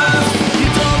my clues. You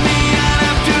told me I'd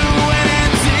have to wait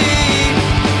and see.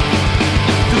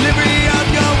 Delivery of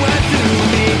your word to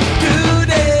me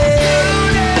today.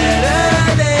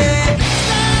 Saturday.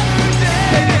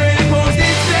 February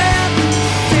postage stamp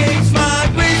takes my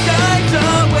gray skies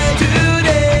away today.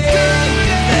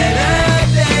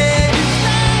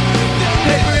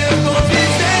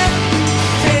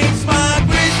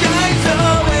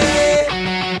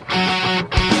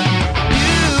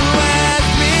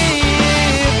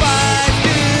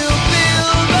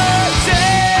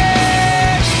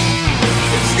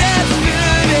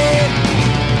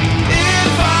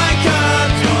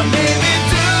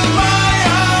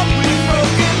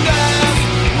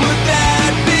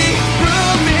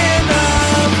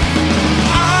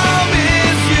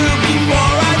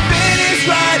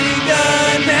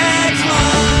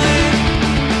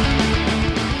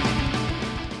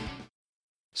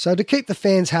 So to keep the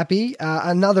fans happy,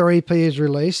 another EP is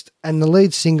released, and the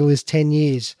lead single is 10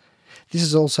 Years. This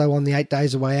is also on the 8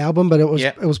 Days Away album, but it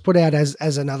was put out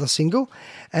as another single.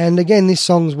 And again, this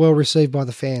song's well received by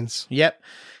the fans. Yep.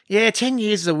 Yeah, 10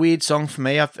 Years is a weird song for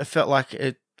me. I felt like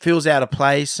it feels out of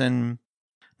place, and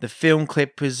the film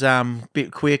clip was a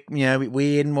bit quick, a bit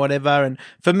weird and whatever. And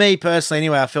for me personally,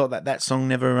 anyway, I felt that song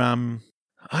never, I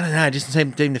don't know, it just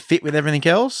seemed to fit with everything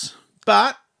else.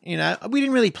 But, we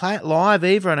didn't really play it live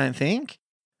either, I don't think.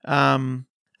 And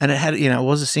it had, it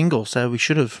was a single, so we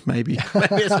should have maybe. Maybe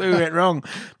that's where we went wrong.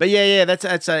 But yeah, that's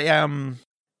a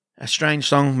strange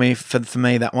song for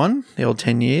me, that one, the old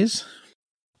 10 Years.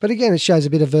 But again, it shows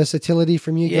a bit of versatility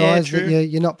from you guys. True. That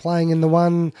you're not playing in the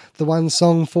one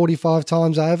song 45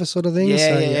 times over sort of thing.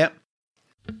 Yeah.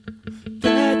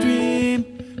 That dream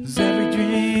is every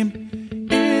dream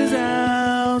is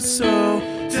out, so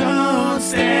don't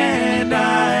stand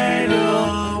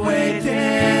idle waiting.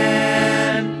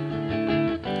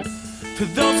 For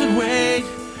those that wait,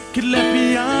 get left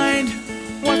behind.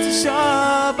 What's to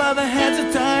show by the hands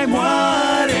of time?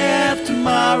 What if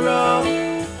tomorrow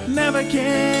never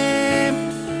came?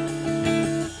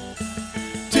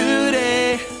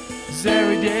 Today is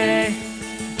every day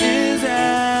is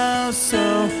out,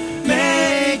 so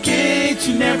make each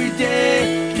and every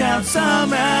day count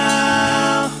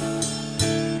somehow.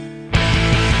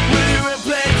 Will you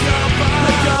replace your part?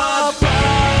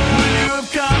 Will you have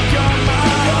come your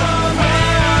mind?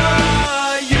 Where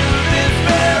are you this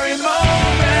very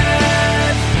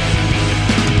moment?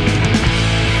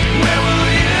 Where will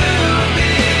you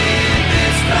be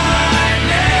this time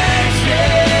next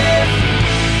year?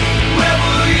 Where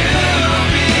will you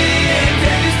be in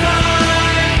 10 years'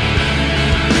 time?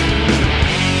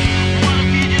 What if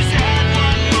you just had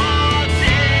one more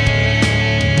day?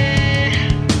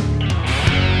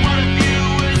 What if you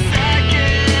were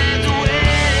seconds away?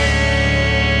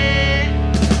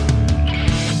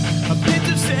 A pinch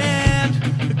of sand,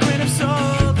 a grain of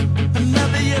salt,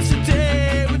 another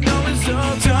yesterday with no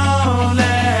result. Don't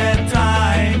let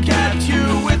time catch you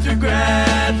with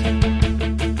regret.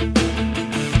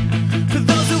 For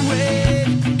those who wait,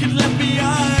 get left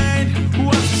behind.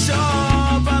 What's the show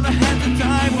by the hands of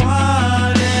time?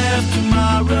 What if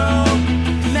tomorrow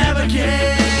never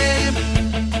came?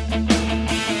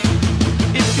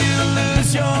 If you lose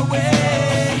your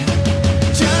way,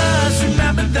 just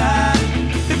remember that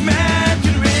if man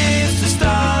can reach the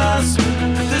stars,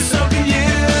 then so can you.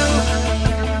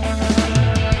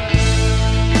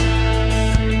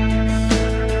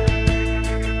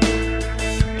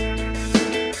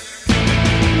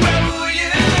 Where will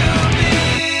you be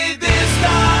this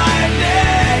time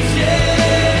next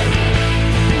year?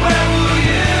 Where will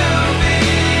you be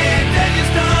in 10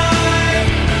 years' time?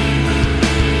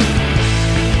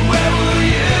 Where will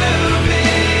you be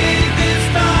this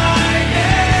time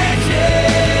next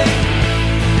year?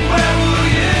 Where will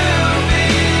you be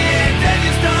in 10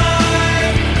 years'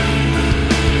 time?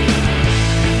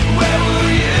 Where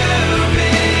will you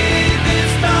be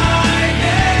this time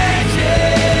next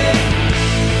year?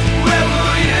 Where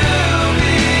will you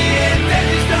be in 10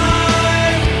 years'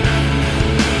 time?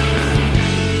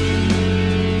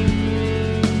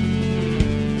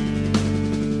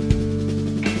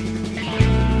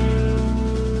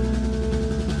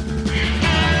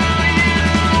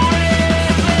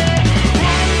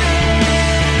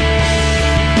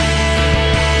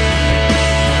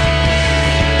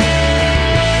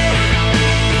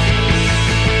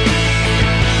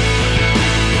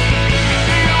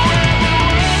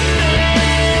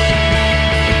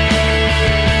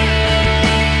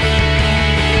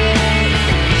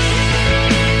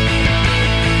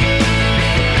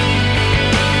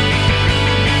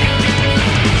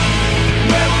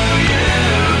 Where will you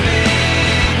be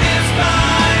this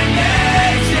time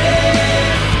next year?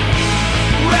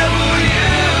 Where will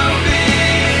you be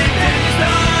in 10 years'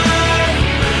 time?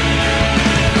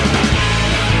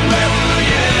 Where will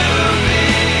you be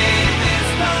this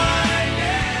time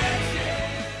next year?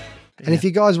 And if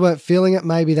you guys weren't feeling it,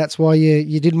 maybe that's why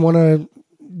you didn't want to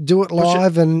do it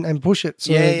live and push it.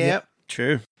 So, Yeah.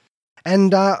 True.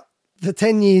 And the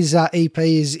 10 Years EP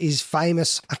is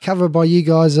famous, a cover by you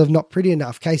guys of Not Pretty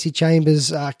Enough, Casey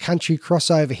Chambers' country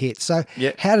crossover hit. So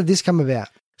Yeah. how did this come about?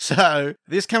 So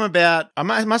this come about,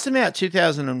 must have been about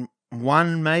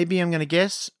 2001 maybe, I'm going to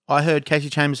guess. I heard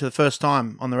Casey Chambers for the first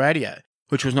time on the radio,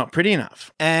 which was Not Pretty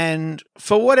Enough. And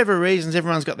for whatever reasons,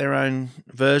 everyone's got their own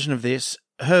version of this.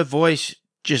 Her voice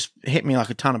just hit me like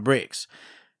a ton of bricks.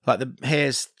 Like the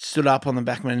hairs stood up on the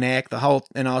back of my neck,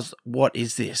 and I was, what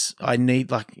is this? I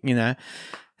need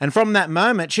And from that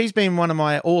moment, she's been one of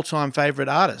my all-time favourite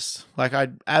artists. Like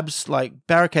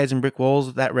Barricades and Brick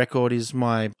Walls, that record is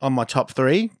on my top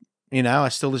 3. You know, I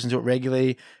still listen to it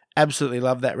regularly. Absolutely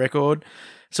love that record.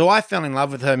 So I fell in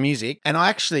love with her music. And I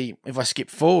actually, if I skip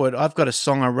forward, I've got a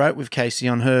song I wrote with Casey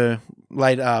on her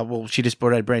later. Well, she just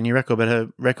brought out a brand new record, but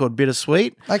her record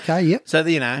Bittersweet. Okay, yep. So,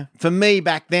 you know, for me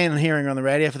back then, hearing her on the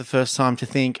radio for the first time, to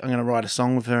think I'm going to write a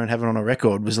song with her and have it on a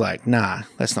record was like, nah,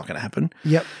 that's not going to happen.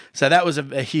 Yep. So that was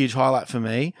a huge highlight for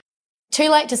me. Too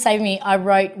Late to Save Me, I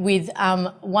wrote with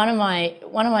one of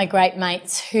my great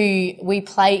mates who we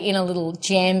play in a little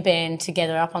jam band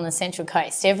together up on the Central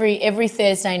Coast. Every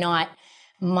Thursday night,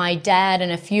 my dad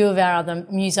and a few of our other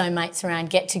muso mates around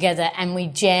get together and we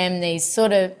jam these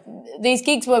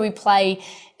gigs where we play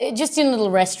just in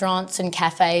little restaurants and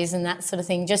cafes and that sort of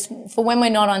thing, just for when we're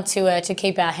not on tour, to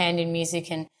keep our hand in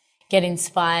music and get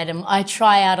inspired. And I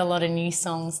try out a lot of new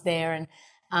songs there, and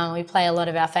we play a lot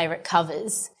of our favourite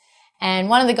covers. And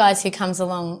one of the guys who comes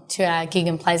along to our gig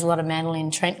and plays a lot of mandolin,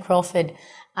 Trent Crawford,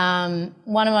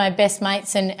 one of my best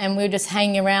mates, and we were just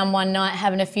hanging around one night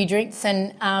having a few drinks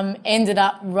and ended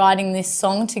up writing this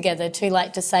song together, Too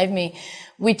Late to Save Me,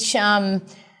 which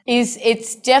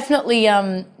it's definitely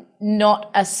not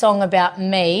a song about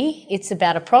me, it's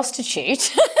about a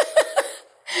prostitute.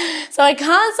 So I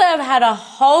can't say I've had a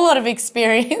whole lot of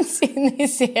experience in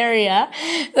this area.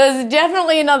 There's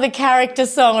definitely another character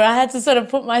song where I had to sort of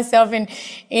put myself in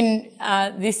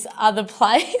this other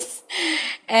place.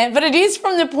 But it is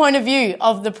from the point of view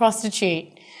of the prostitute.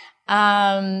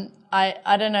 I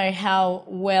don't know how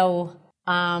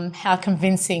how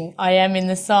convincing I am in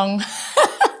the song.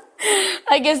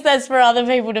 I guess that's for other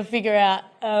people to figure out.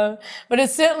 But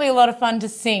it's certainly a lot of fun to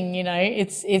sing, you know.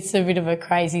 It's a bit of a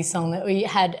crazy song that we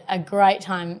had a great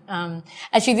time.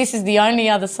 Actually, this is the only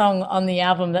other song on the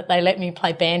album that they let me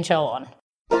play banjo on.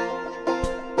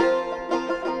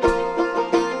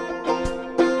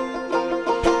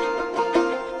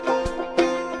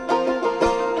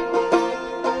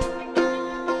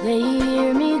 They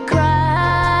hear me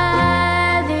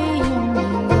cry, they hear me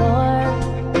roar.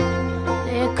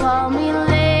 They call me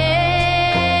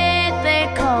late, they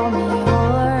call me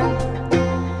whore.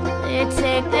 They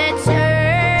take their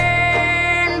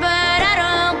turn, but I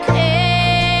don't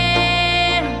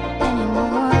care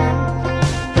anymore.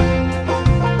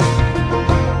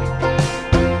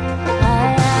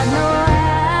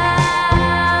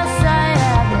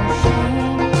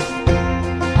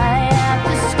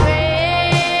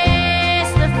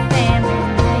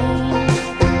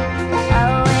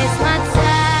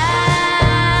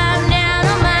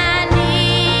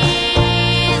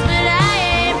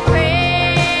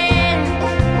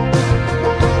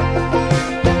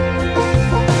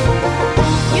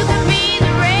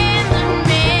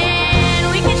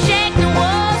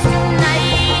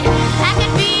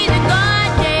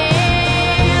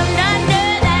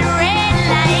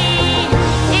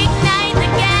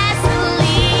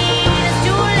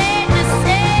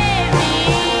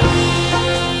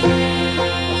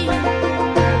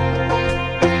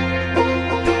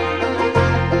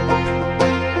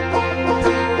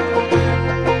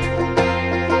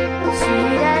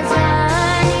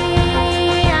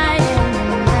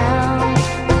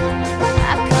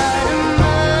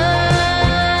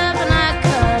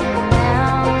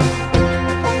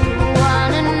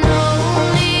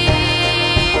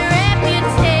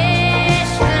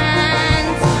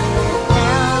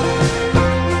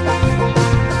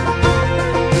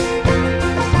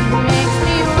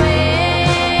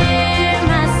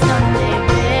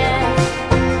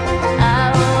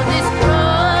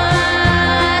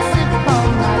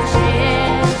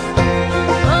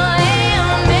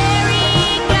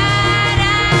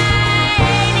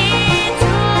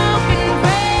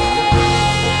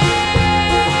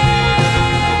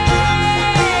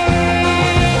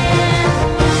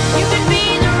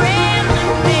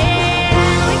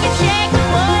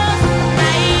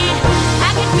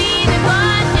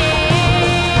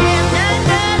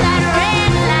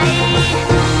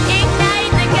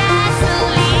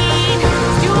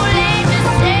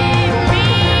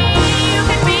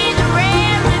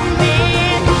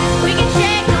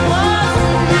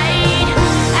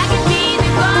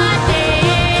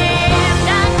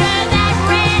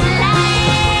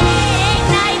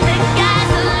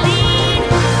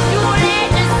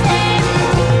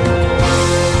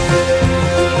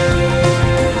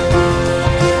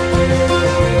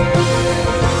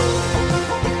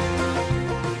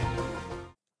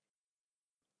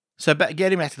 So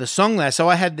getting back to the song there, so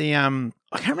I had the, I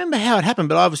can't remember how it happened,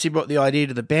 but I obviously brought the idea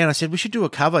to the band. I said, we should do a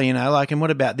cover, like, and what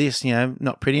about this,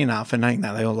 Not Pretty Enough? And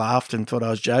they all laughed and thought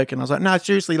I was joking. I was like, no,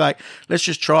 seriously, like, let's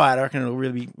just try it. I reckon it'll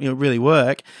really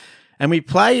work. And we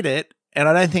played it, and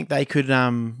I don't think they could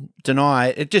deny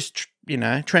it. It just,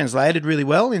 translated really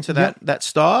well into that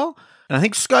style. And I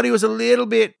think Scotty was a little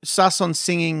bit sus on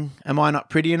singing Am I Not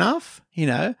Pretty Enough,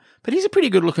 but he's a pretty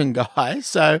good looking guy,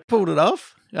 so pulled it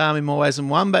off. In more ways than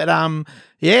one. But,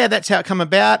 that's how it come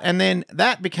about. And then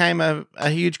that became a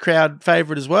huge crowd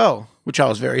favourite as well, which I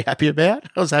was very happy about.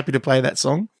 I was happy to play that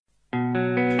song.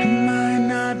 Am I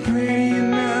not pretty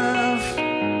enough?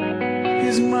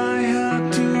 Is my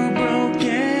heart too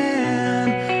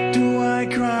broken? Do I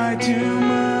cry too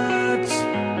much?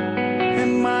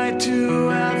 Am I too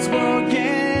outspoken?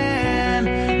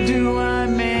 Do I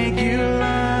make you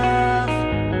laugh?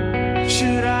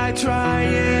 Should I try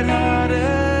it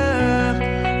harder?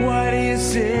 What do you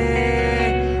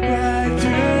say right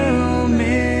through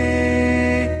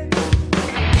me?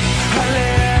 I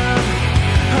live,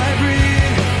 I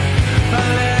breathe, I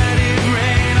let it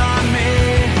rain on me.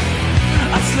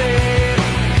 I sleep,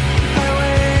 I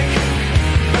wake,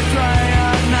 I try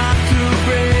hard not to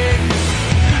break.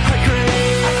 I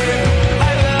crave,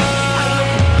 I love,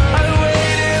 I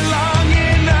waited long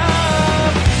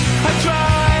enough. I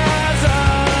try as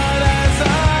hard as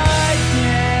I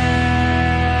can.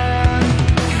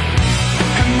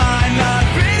 Am I not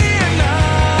pretty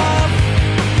enough?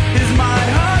 Is my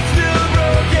heart still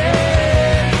broken?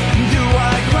 Do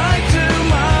I cry too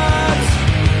much?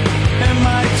 Am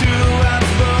I too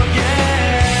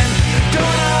outspoken?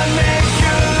 Don't I make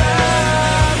you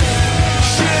laugh?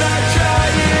 Should I try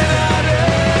it harder?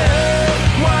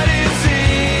 What is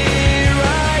it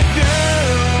right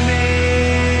through me?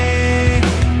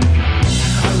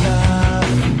 I love,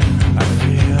 I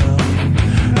feel,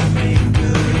 I make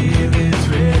believe it's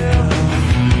real.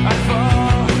 I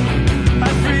fall, I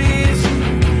freeze,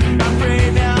 I pray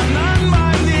down on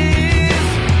my knees.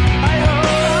 I hope,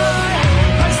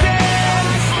 I stand,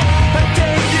 I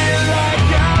take it like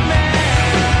a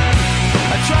man.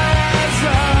 I try as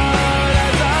hard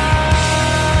as I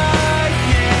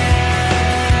can.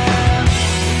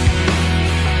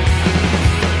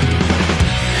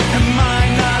 Am I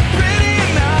not pretty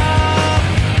enough?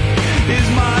 Is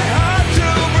my heart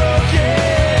too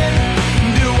broken?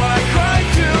 Do I cry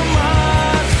too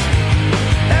much?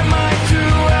 Am I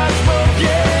too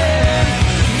outspoken?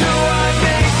 Do I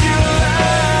make you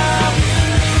laugh?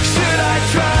 Should I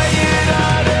try it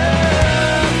harder?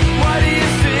 What do you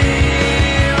see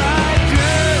right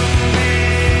through me?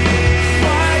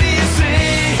 What do you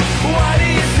see? What do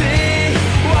you see?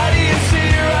 What do you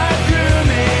see right through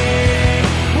me?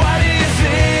 What do you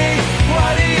see?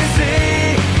 What do you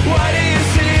see? What do you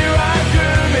see right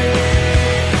through me?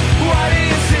 What do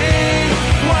you see?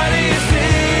 What do you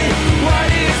see? What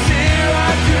do you see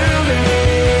right through me?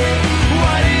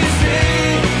 What do you see?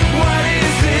 What do you see?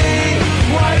 What do you see right through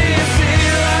me? What do you see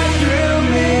right through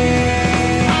me?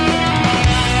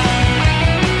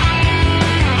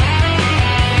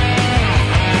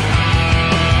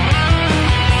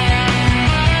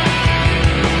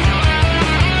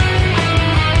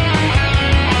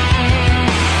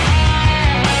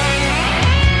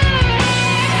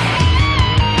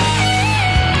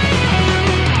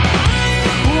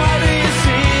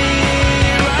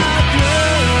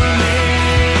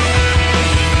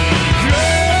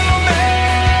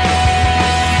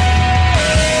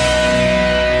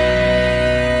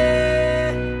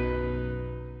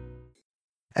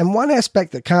 And one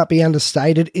aspect that can't be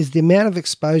understated is the amount of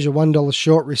exposure $1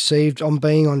 Short received on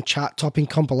being on chart-topping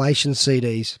compilation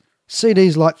CDs.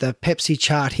 CDs like the Pepsi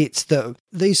chart hits,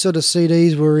 these sort of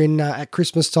CDs were in at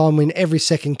Christmas time when every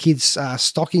second kid's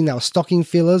stocking, they were stocking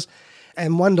fillers,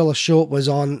 and $1 Short was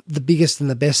on the biggest and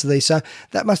the best of these. So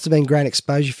that must have been great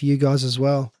exposure for you guys as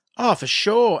well. Oh, for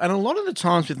sure. And a lot of the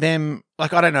times with them,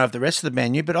 like, I don't know if the rest of the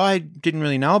band knew, but I didn't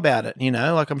really know about it,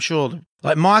 like, I'm sure,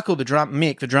 like, Michael,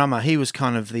 Mick, the drummer, he was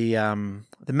kind of we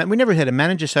never had a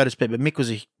manager, so to speak, but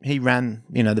Mick he ran,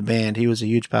 the band. He was a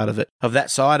huge part of it, of that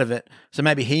side of it. So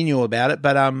maybe he knew about it.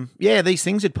 But, these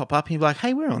things would pop up and he'd be like,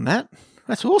 hey, we're on that.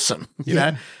 That's awesome, you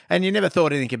know. And you never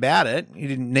thought anything about it. You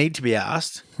didn't need to be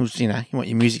asked. It was, you want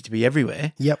your music to be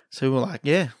everywhere. Yep. So we were like,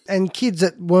 yeah. And kids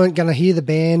that weren't going to hear the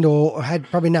band or had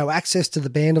probably no access to the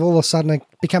band of all of a sudden are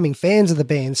becoming fans of the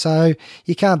band. So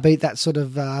you can't beat that sort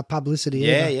of publicity.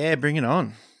 Yeah, either. yeah, bring it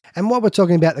on. And while we're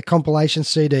talking about the compilation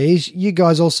CDs, you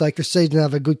guys also received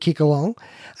another good kick along.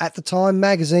 At the time,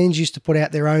 magazines used to put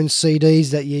out their own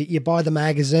CDs that you buy the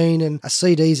magazine and a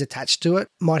CD's attached to it.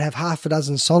 Might have half a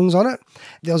dozen songs on it.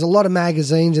 There was a lot of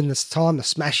magazines in this time, the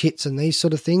smash hits and these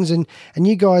sort of things. And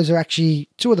you guys are actually,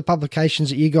 two of the publications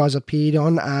that you guys appeared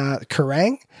on are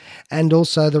Kerrang and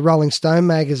also the Rolling Stone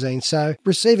magazine. So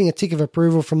receiving a tick of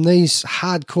approval from these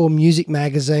hardcore music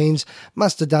magazines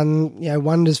must have done,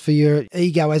 wonders for your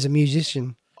ego as a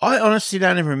musician. I honestly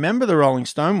don't even remember the Rolling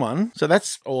Stone one, so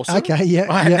that's awesome. Okay, yeah.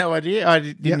 I had no idea. I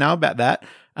didn't know about that.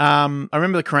 I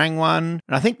remember the Kerrang one,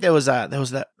 and I think there was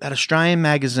that Australian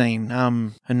magazine.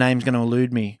 Her name's going to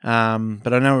elude me,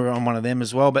 but I know we were on one of them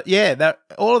as well. But yeah,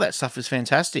 all of that stuff was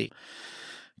fantastic.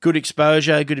 Good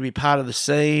exposure, good to be part of the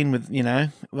scene with,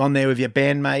 on there with your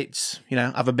bandmates,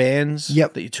 other bands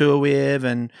that you tour with,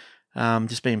 and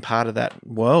just being part of that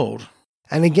world.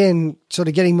 And again, sort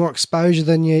of getting more exposure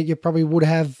than you probably would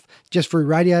have just through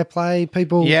radio play.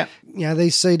 People, these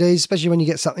CDs, especially when you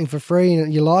get something for free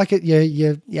and you like it,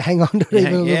 you hang on to it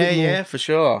even a little bit more. Yeah, for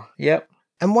sure. Yep.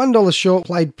 And $1 Short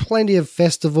played plenty of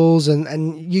festivals,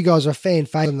 and you guys are a fan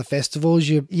favorite on the festivals.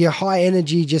 Your high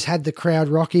energy just had the crowd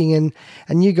rocking,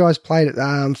 and you guys played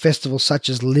at festivals such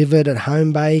as Livid and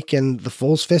Homebake and the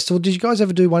Falls Festival. Did you guys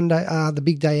ever do one day, the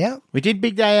Big Day Out? We did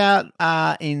Big Day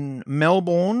Out in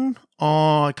Melbourne.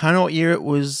 I can't know what year it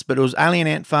was, but it was Alien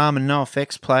Ant Farm and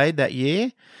NoFX played that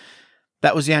year.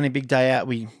 That was the only Big Day Out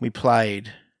we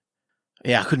played.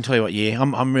 Yeah, I couldn't tell you what year.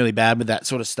 I'm really bad with that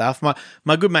sort of stuff.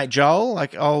 My good mate Joel,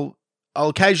 like I'll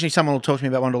occasionally someone will talk to me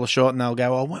about $1 Short and they'll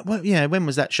go, "Oh, when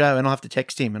was that show?" And I'll have to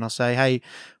text him and I'll say, "Hey,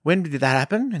 when did that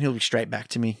happen?" And he'll be straight back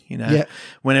to me,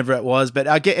 whenever it was.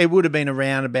 But it would have been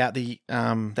around about the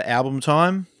album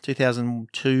time,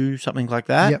 2002, something like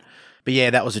that. Yep. But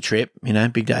yeah, that was a trip,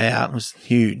 Big Day Out. It was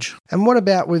huge. And what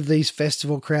about with these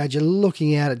festival crowds? You're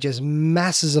looking out at just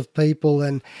masses of people.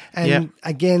 And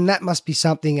again, that must be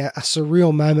something, a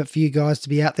surreal moment for you guys to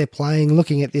be out there playing,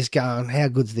 looking at this going, how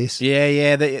good's this?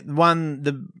 Yeah.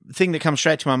 The thing that comes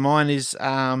straight to my mind is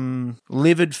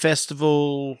Livid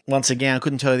Festival. Once again, I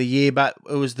couldn't tell you the year, but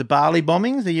it was the Bali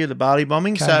bombings, the year of the Bali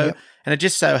bombing. Okay, And it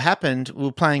just so happened we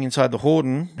were playing inside the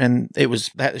Hordern, and they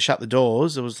had to shut the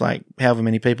doors. It was like however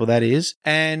many people that is.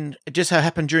 And it just so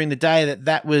happened during the day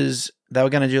they were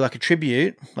going to do like a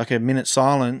tribute, like a minute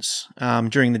silence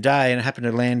during the day, and it happened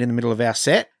to land in the middle of our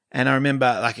set. And I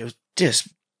remember it was just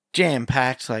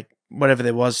jam-packed, like whatever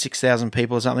there was, 6,000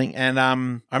 people or something. And I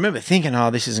remember thinking,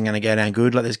 this isn't going to go down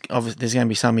good. Like there's going to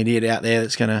be some idiot out there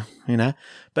that's going to,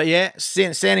 But yeah,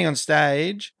 standing on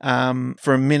stage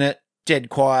for a minute, dead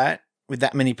quiet, with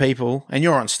that many people, and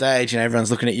you're on stage and everyone's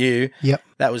looking at you. Yep.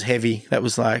 That was heavy. That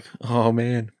was like, oh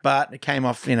man. But it came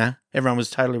off, everyone was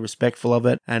totally respectful of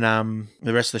it. And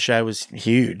the rest of the show was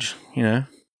huge,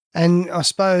 And I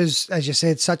suppose, as you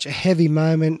said, such a heavy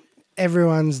moment.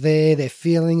 Everyone's there, they're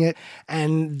feeling it.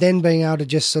 And then being able to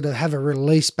just sort of have a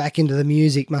release back into the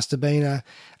music must have been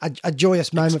a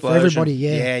joyous moment for everybody.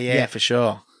 Yeah, for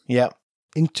sure. Yep.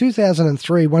 In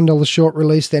 2003, $1 Short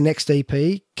released their next EP,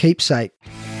 Keepsake.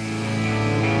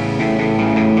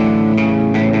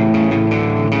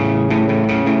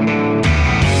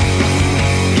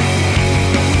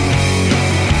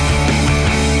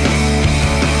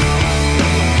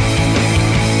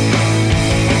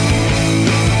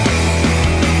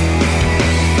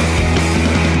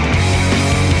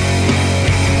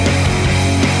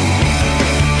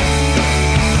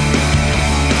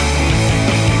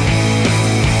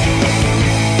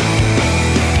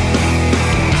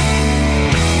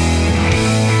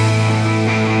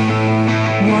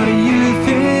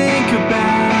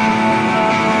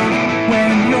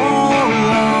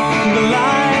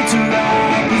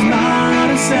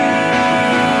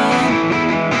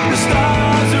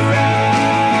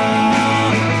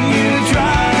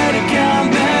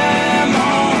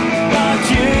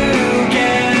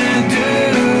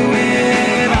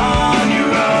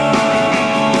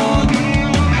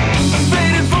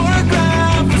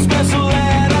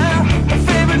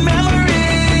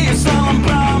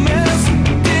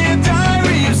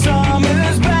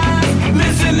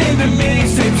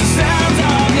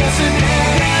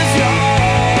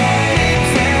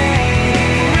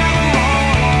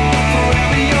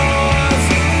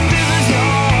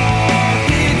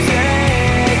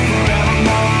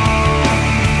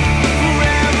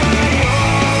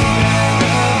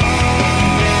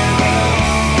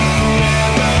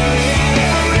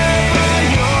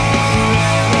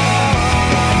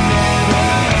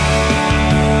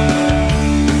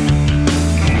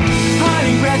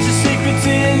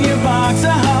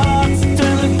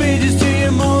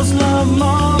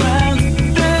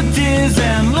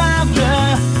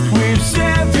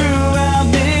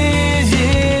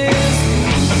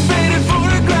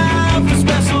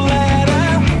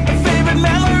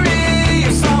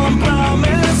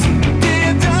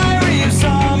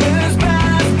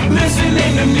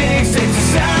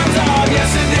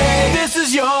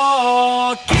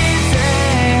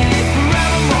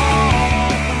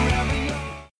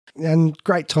 and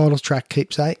great title track,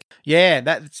 Keepsake.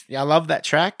 Yeah, I love that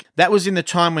track. That was in the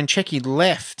time when Checky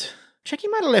left. Checky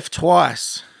might have left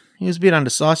twice. He was a bit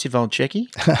undecisive, old Checky.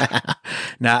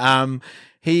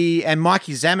 He and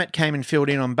Mikey Zammit came and filled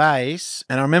in on bass,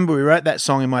 and I remember we wrote that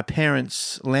song in my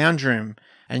parents' lounge room.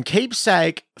 And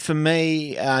Keepsake, for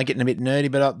me, getting a bit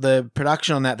nerdy, but the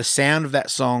production on that, the sound of that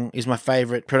song is my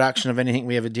favourite production of anything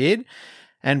we ever did.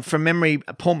 And from memory,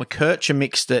 Paul McKercher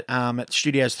mixed it at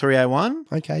Studios 301.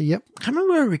 Okay, yep. I can't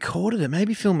remember where he recorded it.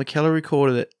 Maybe Phil McKellar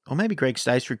recorded it, or maybe Greg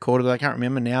Stace recorded it. I can't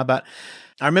remember now, but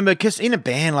I remember because in a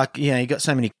band, like, you know, you got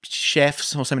so many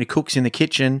chefs or so many cooks in the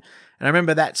kitchen. And I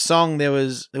remember that song, there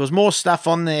was more stuff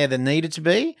on there than needed to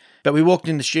be. But we walked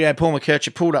in the studio, Paul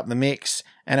McKercher pulled up the mix,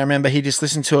 and I remember he just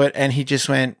listened to it and he just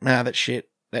went, "Nah, that's shit.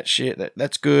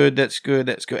 That's good,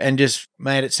 and just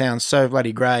made it sound so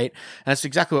bloody great. And that's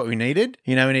exactly what we needed.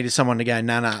 You know, we needed someone to go,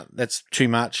 nah, that's too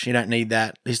much. You don't need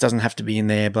that. This doesn't have to be in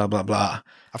there, blah, blah, blah.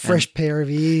 A fresh pair of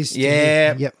ears.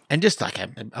 Yeah. Yep. And just like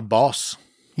a boss.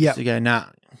 Yep. To go, nah,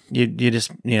 you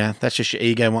just, you know, that's just your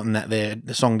ego wanting that there.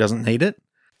 The song doesn't need it.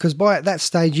 Because by at that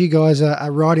stage, you guys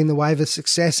are riding the wave of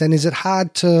success, and is it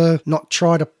hard to not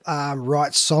try to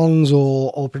write songs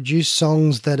or produce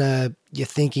songs that you're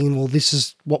thinking, well, this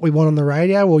is what we want on the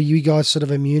radio, or are you guys sort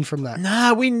of immune from that?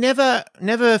 No, we never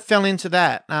fell into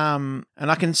that. And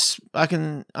I can say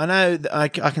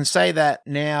that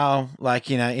now, like,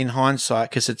 you know, in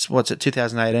hindsight, because it's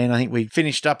 2018. I think we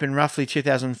finished up in roughly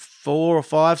 2004 or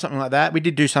 5, something like that. We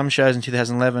did do some shows in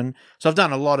 2011. So I've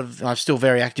done I'm still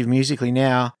very active musically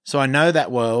now. So I know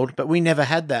that world, but we never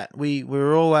had that. We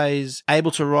were always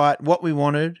able to write what we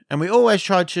wanted, and we always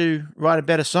tried to write a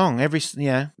better song.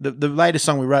 The latest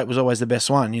song we wrote was always the best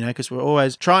one, you know, because we're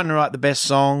always trying to write the best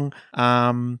song.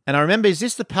 And I remember,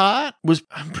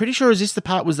 I'm pretty sure Is This the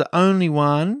Part was the only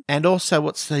one. And also,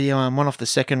 what's the one off the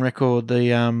second record,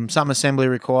 the Some Assembly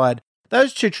Required.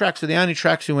 Those 2 tracks were the only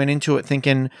tracks we went into it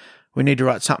thinking we need to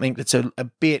write something that's a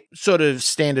bit sort of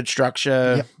standard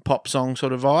structure, pop song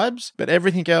sort of vibes. But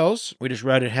everything else, we just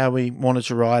wrote it how we wanted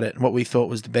to write it and what we thought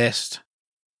was the best.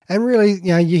 And really,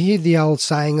 you know, you hear the old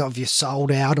saying of you're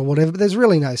sold out or whatever, but there's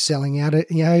really no selling out.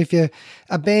 You know, if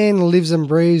a band lives and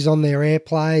breathes on their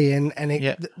airplay and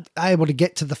able to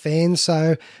get to the fans,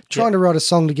 so trying to write a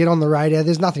song to get on the radio,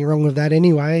 there's nothing wrong with that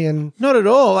anyway. And not at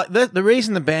all. Like the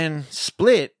reason the band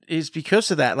split is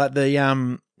because of that. Like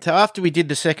so after we did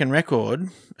the second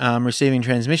record, Receiving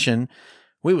Transmission,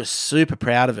 we were super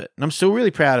proud of it, and I'm still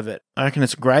really proud of it. I reckon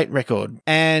it's a great record,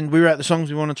 and we wrote the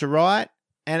songs we wanted to write.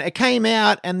 And it came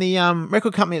out, and the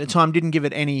record company at the time didn't give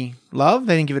it any love.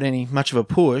 They didn't give it any much of a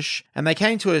push. And they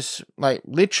came to us, like,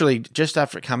 literally just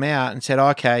after it came out and said,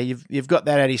 okay, you've got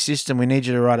that out of your system. We need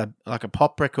you to write a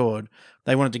pop record.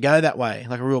 They wanted to go that way,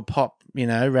 like a real pop, you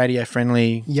know, radio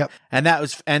friendly. Yep. And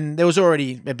there was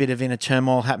already a bit of inner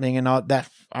turmoil happening. And I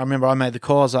remember I made the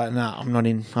call. I was like, no, I'm not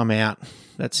in. I'm out.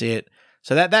 That's it.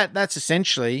 So that's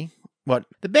essentially what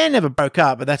the band never broke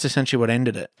up, but that's essentially what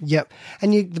ended it. Yep.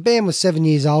 And the band was 7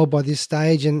 years old by this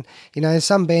stage, and you know,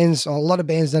 some bands, or a lot of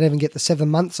bands, don't even get the 7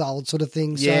 months old sort of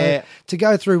thing. So to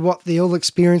go through all the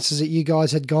experiences that you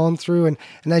guys had gone through, and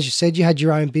as you said, you had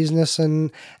your own business,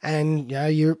 and you know,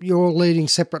 you're all leading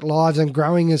separate lives and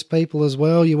growing as people as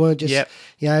well. You weren't just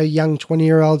you know, young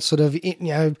 20-year-olds sort of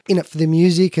in it for the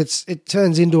music. It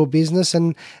turns into a business,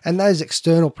 and those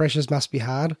external pressures must be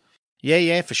hard.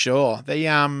 Yeah, for sure.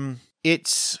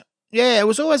 It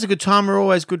was always a good time. We were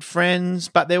always good friends,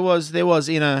 but there was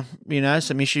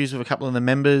some issues with a couple of the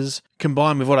members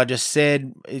combined with what I just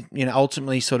said, you know,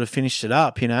 ultimately sort of finished it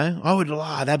up, you know.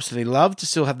 I'd absolutely love to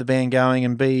still have the band going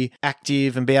and be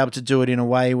active and be able to do it in a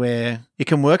way where you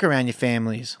can work around your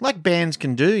families, like bands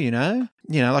can do, you know,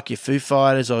 like your Foo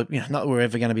Fighters, or, you know, not we're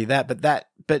ever going to be that,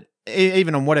 but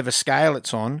even on whatever scale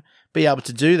it's on, be able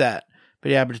to do that,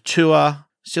 be able to tour,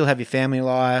 still have your family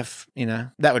life, you know,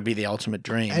 that would be the ultimate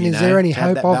dream. And is there any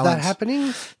hope of that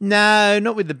happening? No,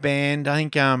 not with the band. I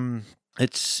think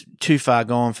it's too far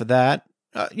gone for that.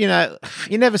 You know,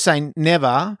 you never say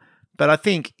never, but I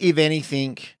think if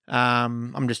anything,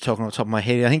 I'm just talking off the top of my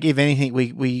head. I think if anything,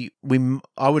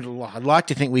 I'd like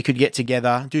to think we could get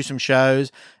together, do some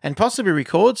shows, and possibly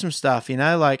record some stuff. You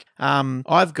know, like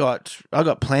I've got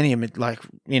plenty of, like,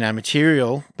 you know,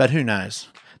 material, but who knows?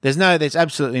 There's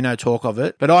absolutely no talk of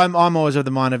it, but I'm always of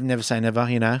the mind of never say never,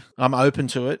 you know. I'm open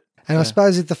to it. And I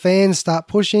suppose if the fans start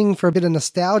pushing for a bit of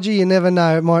nostalgia, you never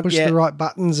know. It might push the right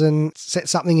buttons and set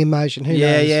something in motion. Who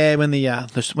knows? Yeah, when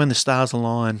the stars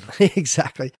align.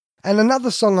 Exactly. And another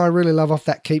song I really love off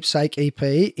that Keepsake EP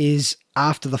is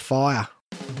After the Fire.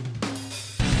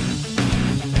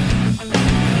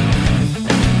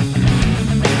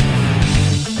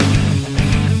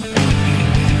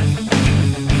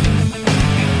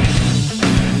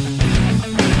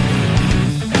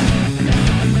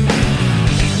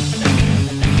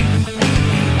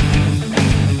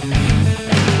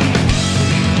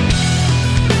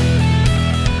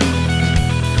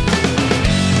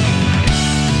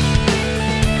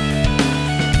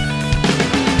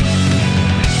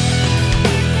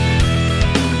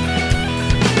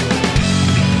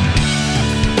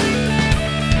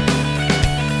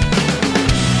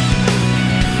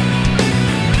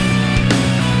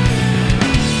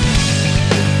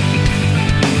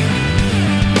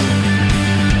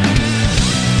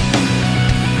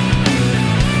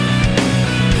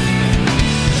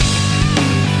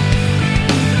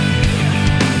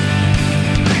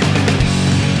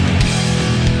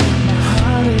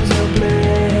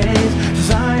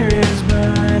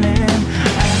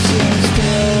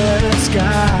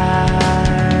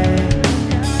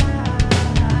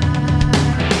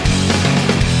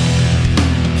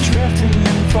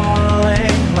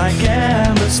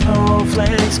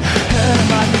 snowflakes, and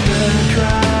my bird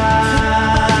cry.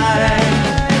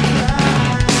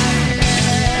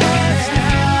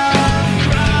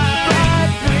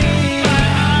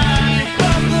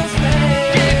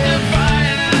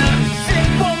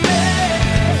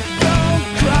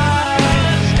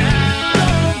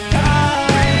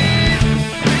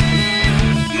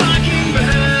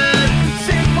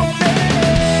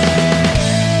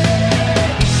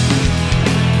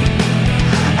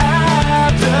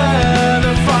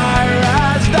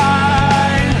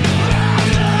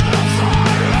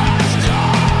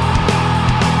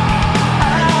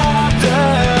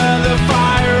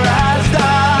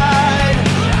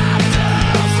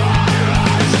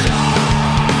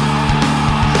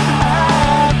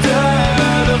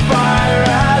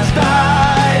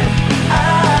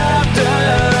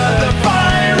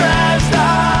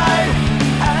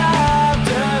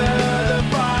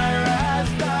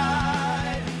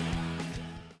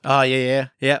 Oh yeah.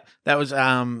 That was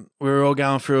we were all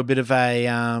going through a bit of a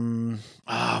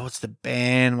what's the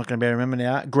band? I'm not going to be able to remember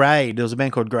now. Grade. There was a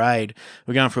band called Grade.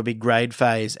 We're going through a big grade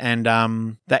phase, and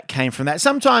that came from that.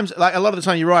 Sometimes, like a lot of the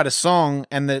time, you write a song,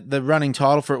 and the running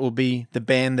title for it will be the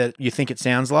band that you think it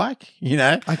sounds like. You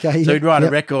know. Okay. So we'd write a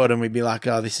record, and we'd be like,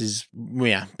 "Oh, this is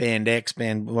band X,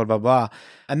 band blah blah blah,"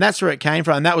 and that's where it came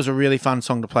from. And that was a really fun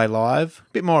song to play live.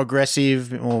 A bit more aggressive,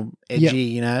 a bit more edgy,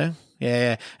 you know.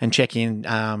 Yeah, and check in.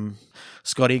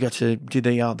 Scotty got to do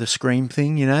the scream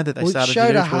thing, you know, that they started to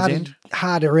do towards the end.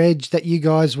 Harder edge that you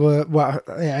guys were. Well,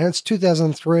 yeah, it's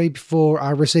 2003 before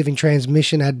Receiving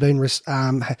Transmission had been received.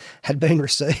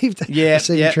 Yeah,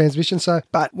 Receiving Transmission. So,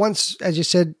 but once, as you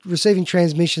said, Receiving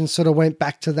Transmission sort of went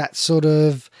back to that sort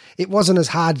of. It wasn't as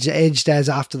hard edged as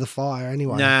After the Fire,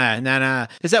 anyway. No.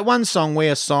 There's that one song, We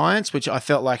Are Science, which I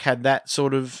felt like had that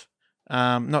sort of.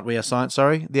 Not We Are Science,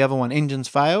 sorry. The other one, Engines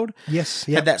Failed. Yes.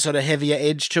 Had that sort of heavier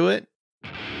edge to it.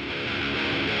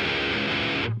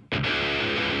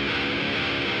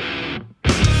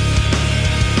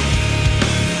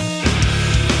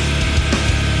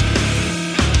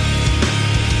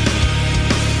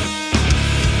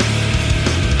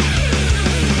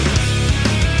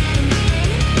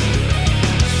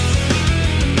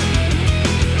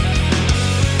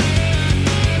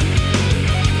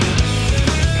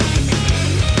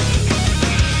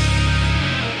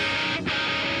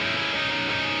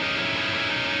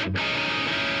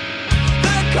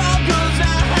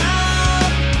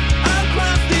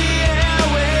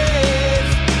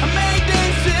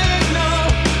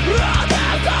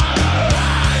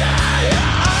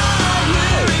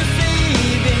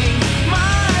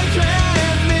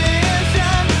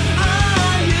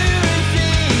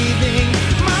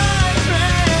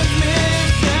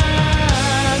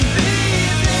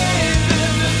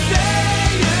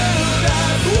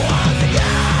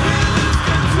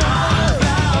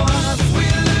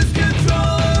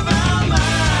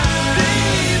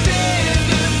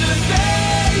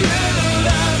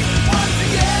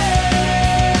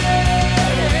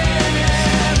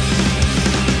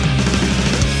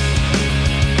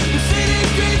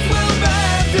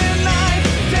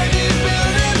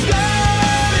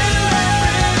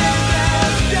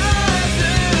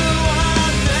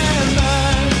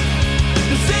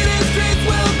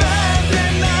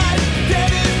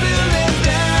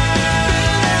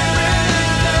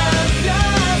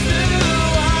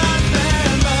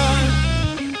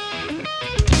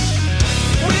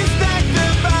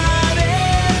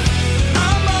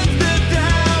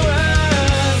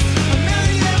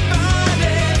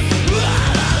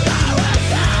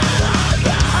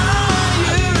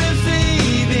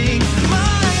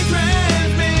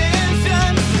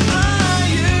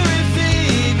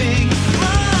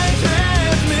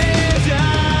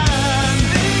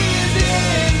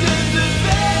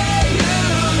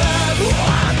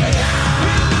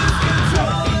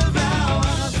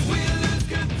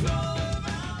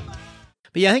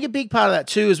 But yeah, I think a big part of that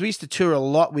too is we used to tour a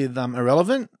lot with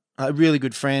Irrelevant. Really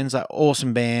good friends, like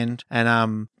awesome band,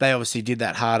 and they obviously did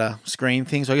that harder scream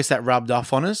thing. So I guess that rubbed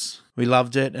off on us. We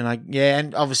loved it,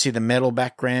 and obviously the metal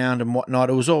background and whatnot.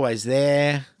 It was always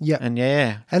there. Yeah,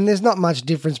 and there's not much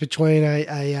difference between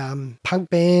a punk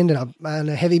band and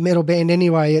a heavy metal band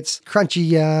anyway. It's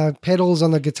crunchy pedals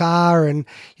on the guitar, and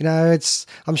you know,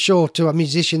 I'm sure to a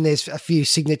musician there's a few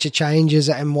signature changes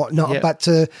and whatnot, but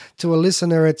to a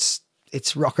listener, it's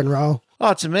rock and roll.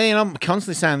 Oh, to me, and I'm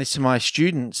constantly saying this to my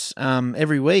students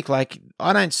every week, like,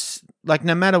 I don't, like,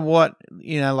 no matter what,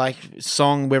 you know, like,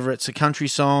 song, whether it's a country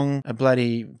song, a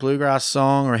bloody bluegrass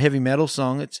song, or a heavy metal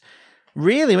song, it's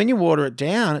really, when you water it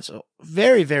down, it's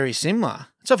very, very similar.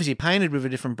 It's obviously painted with a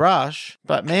different brush,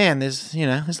 but man, there's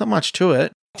not much to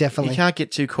it. Definitely. You can't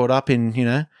get too caught up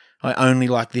in, I only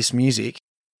like this music.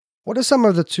 What are some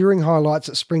of the touring highlights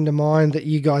that spring to mind that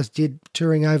you guys did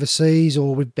touring overseas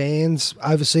or with bands,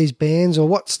 overseas bands, or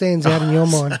what stands out in your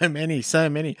mind? So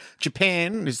many.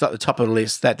 Japan is like the top of the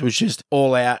list. That was just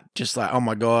all out, just like, oh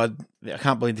my God, I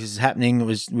can't believe this is happening.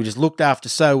 We just looked after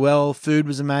so well. Food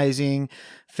was amazing.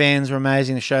 Fans were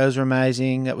amazing. The shows were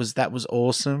amazing. That was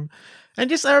awesome. And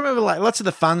just, I remember like lots of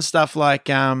the fun stuff, like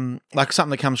something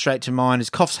that comes straight to mind is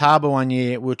Coffs Harbour one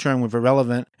year. We were touring with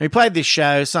Irrelevant. And we played this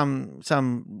show, some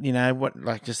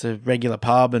just a regular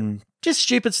pub, and just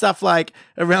stupid stuff like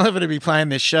Irrelevant would be playing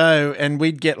this show, and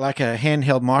we'd get like a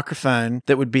handheld microphone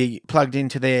that would be plugged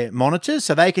into their monitors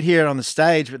so they could hear it on the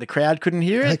stage, but the crowd couldn't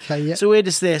hear it. Okay, yeah. So we're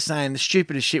just there saying the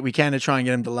stupidest shit we can to try and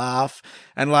get them to laugh.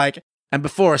 And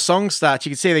before a song starts,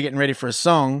 you can see they're getting ready for a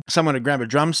song. Someone would grab a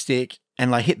drumstick and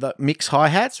like hit the mix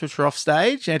hi-hats, which were off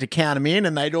stage. You had to count them in,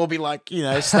 and they'd all be like,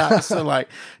 start so like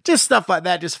just stuff like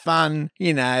that, just fun,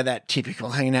 that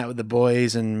typical hanging out with the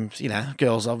boys, and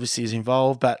girls obviously is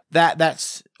involved, but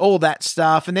that's all that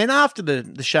stuff. And then after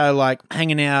the show, like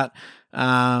hanging out,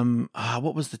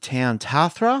 what was the town?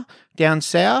 Tathra down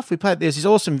south. There's this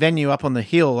awesome venue up on the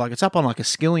hill, like it's up on like a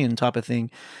skillion type of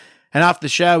thing. And after the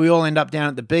show, we all end up down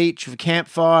at the beach with a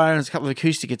campfire and there's a couple of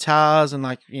acoustic guitars and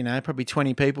probably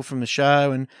 20 people from the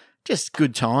show, and just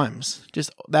good times.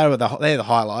 Just they're the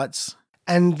highlights.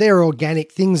 And they're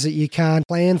organic things that you can't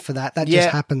plan for that. That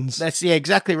just happens. That's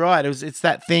exactly right. It's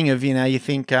that thing of, you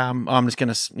think, I'm just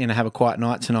going to, have a quiet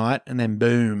night tonight, and then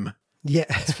boom. Yeah.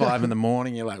 It's 5 a.m.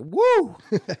 You're like, woo!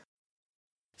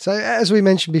 So as we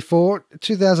mentioned before,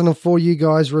 2004, you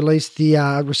guys released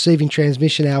the Receiving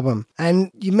Transmission album. And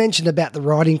you mentioned about the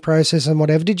writing process and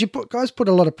whatever. Did you guys put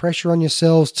a lot of pressure on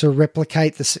yourselves to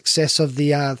replicate the success of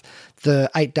the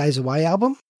 8 Days Away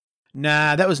album?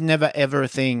 Nah, that was never, ever a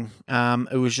thing.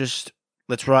 It was just,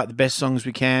 let's write the best songs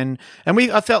we can.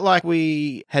 And I felt like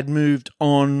we had moved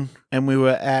on and we were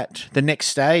at the next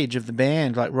stage of the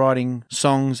band, like writing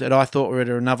songs that I thought were at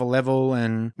another level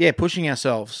and, pushing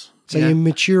ourselves. So you're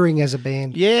maturing as a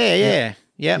band. Yeah.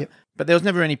 Yep. But there was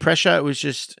never any pressure. It was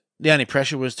just, the only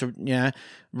pressure was to,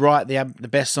 write the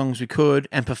best songs we could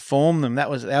and perform them. That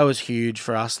was huge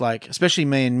for us. Like, especially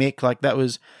me and Mick, like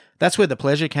that's where the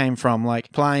pleasure came from,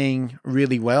 like playing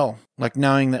really well, like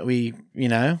knowing that we,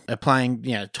 are playing,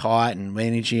 tight and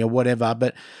energy or whatever,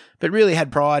 but really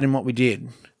had pride in what we did.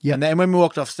 Yeah. And then when we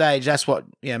walked off stage, that's what,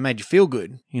 made you feel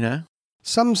good,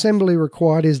 Some Assembly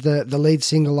Required is the lead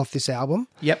single off this album.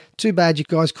 Yep. Too bad you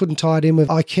guys couldn't tie it in with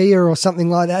IKEA or something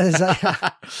like that. Is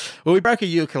that? Well, we broke a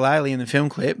ukulele in the film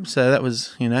clip, so that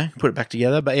was, put it back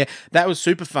together. But yeah, that was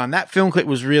super fun. That film clip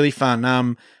was really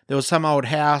fun. There was some old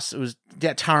house. It was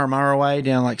down Turramurra way,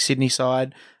 down like Sydney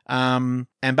side. And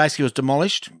basically it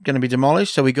was going to be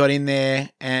demolished. So we got in there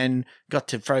and got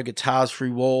to throw guitars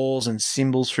through walls and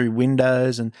cymbals through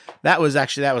windows. And that was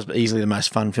easily the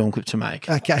most fun film clip to make.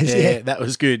 Okay. Yeah. That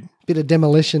was good. Bit of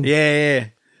demolition. Yeah.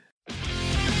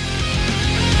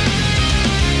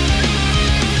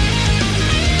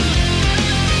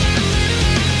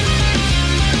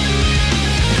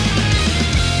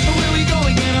 Where we go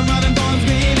again? I'm riding Bonds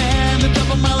Green and the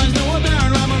double mileage, no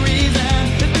apparent rhyme or reason.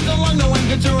 It's been so long, no one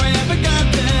could I ever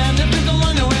got them. It's been so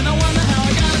long, no one, I wonder how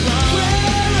I got it wrong.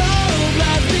 Where all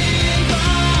plastic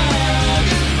bottles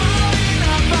is falling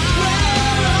apart.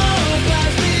 Where all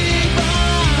plastic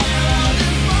bottles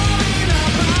is falling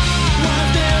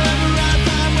apart.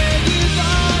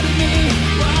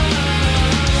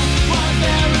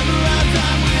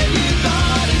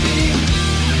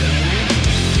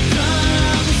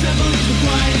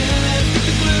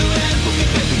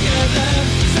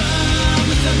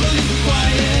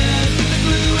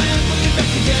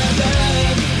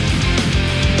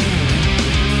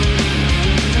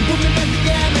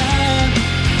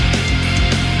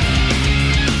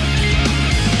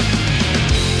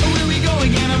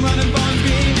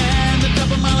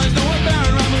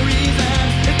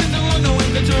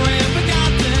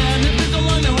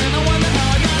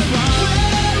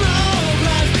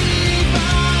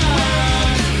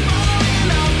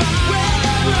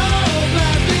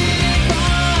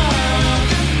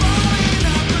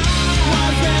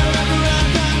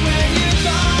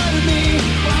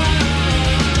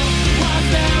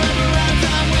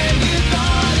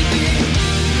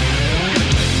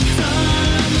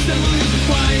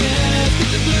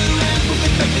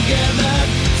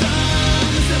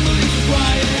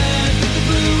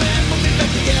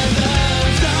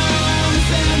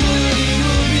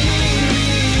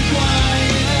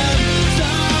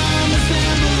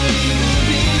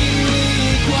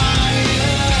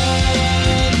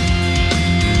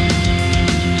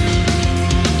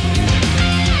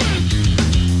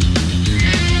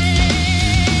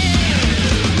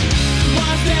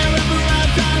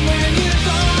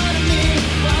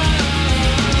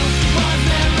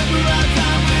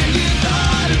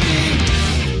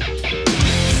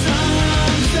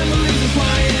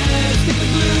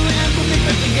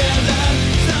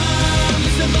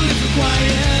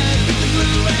 quiet. With the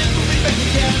blue and we'll be back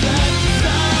together.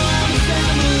 Some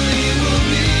assembly will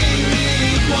be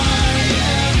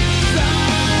required.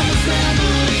 Some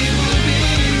assembly will be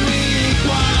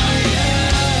required.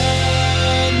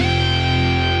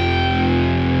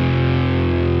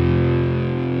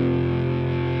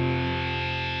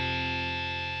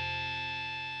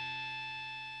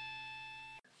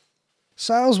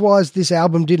 Sales-wise, this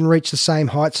album didn't reach the same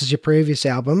heights as your previous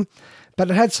album, but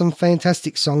it had some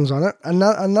fantastic songs on it.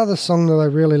 Another song that I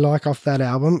really like off that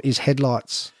album is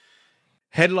Headlights.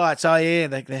 Headlights, oh yeah,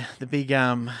 the big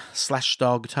slash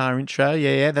style guitar intro.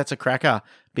 Yeah, that's a cracker.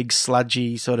 Big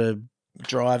sludgy sort of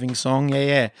driving song.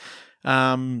 Yeah.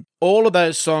 All of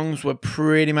those songs were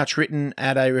pretty much written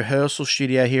at a rehearsal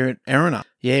studio here at Erina.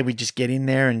 Yeah, we just get in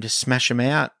there and just smash them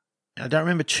out. I don't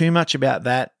remember too much about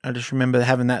that. I just remember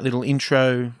having that little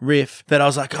intro riff that I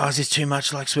was like, oh, is this too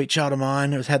much like Sweet Child of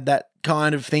Mine? It had that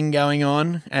kind of thing going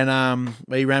on, and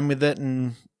we ran with it,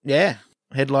 and yeah,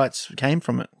 Headlights came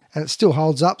from it. And it still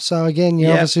holds up, so again, you're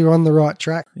Yep. obviously on the right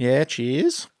track. Yeah,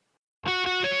 cheers.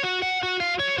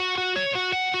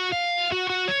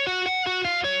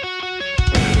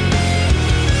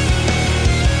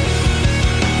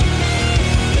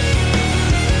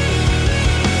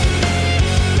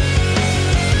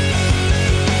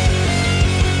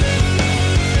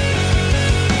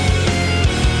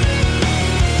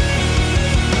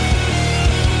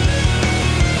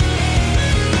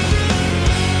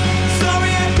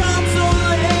 Sorry I come so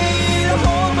late. I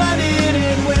hope I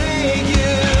didn't wake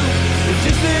you. It's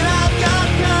just that I've got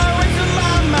courage in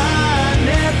my mind.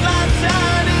 Headlights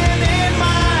shining in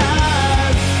my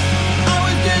eyes. I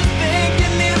was just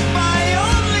thinking if I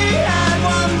only had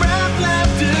one breath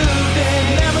left today.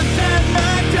 Never turn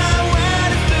back time when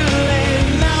it's too late.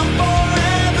 Now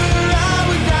forever I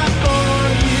would die for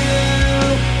you.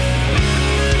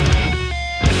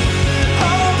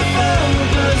 Hold the phone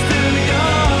close to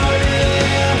your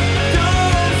ear.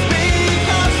 Don't speak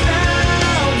us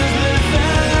now, just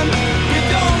listen. You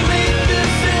don't need to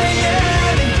say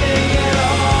anything at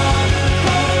all.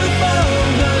 Hold the phone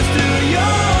close to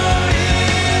your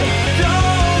ear.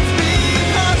 Don't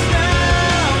speak us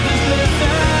now, just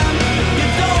listen. You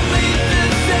don't need to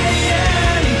say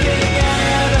anything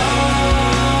at all.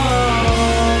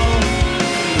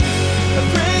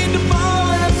 Afraid to fall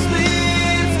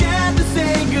asleep, scared to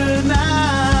say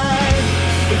goodnight.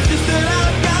 It's just that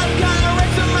I've got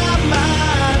courage in my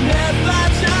mind.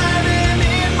 Headlights shining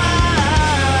in my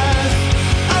eyes.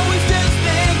 I was just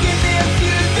thinking if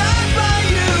you died while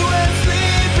you were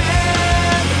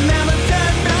sleeping. Never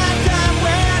turn back time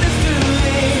when it's too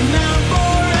late. Now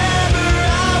forever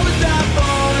I would die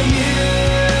for you.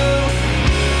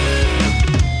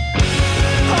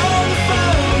 Hold the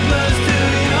phone close to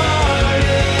your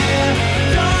ear.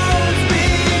 Don't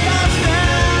speak us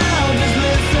now, just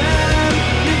listen.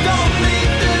 You don't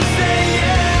need to say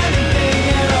anything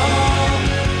at all.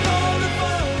 Hold the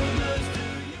phone close to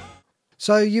your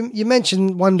So you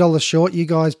mentioned $1 Short, you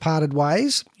guys parted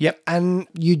ways. Yep. And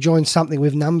you joined Something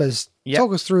with Numbers. Yep.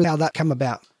 Talk us through how that come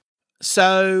about.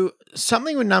 So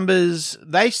Something with Numbers,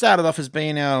 they started off as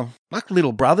being our like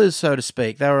little brothers, so to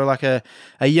speak. They were like a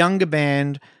younger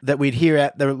band that we'd hear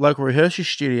at the local rehearsal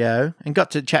studio and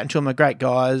got to chatting to them. They're great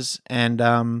guys, and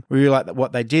we really liked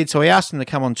what they did. So we asked them to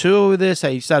come on tour with us.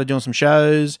 They started doing some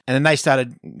shows, and then they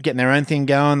started getting their own thing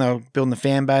going. They were building the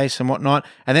fan base and whatnot.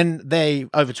 And then they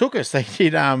overtook us. They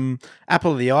did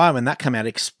Apple of the Eye when that came out,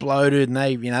 exploded, and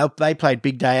they played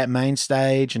Big Day at Main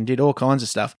Stage and did all kinds of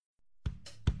stuff.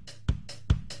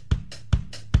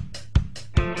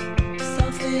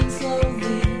 Softly and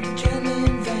slowly, gently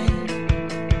in vain.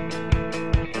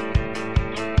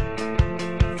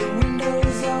 The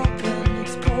window's open,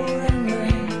 it's pouring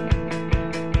rain.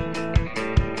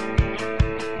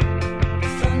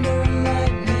 Thunder and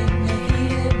lightning, a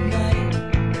heated night.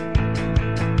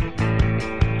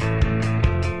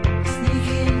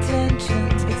 Sneaky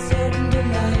intentions, but certain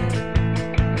delight.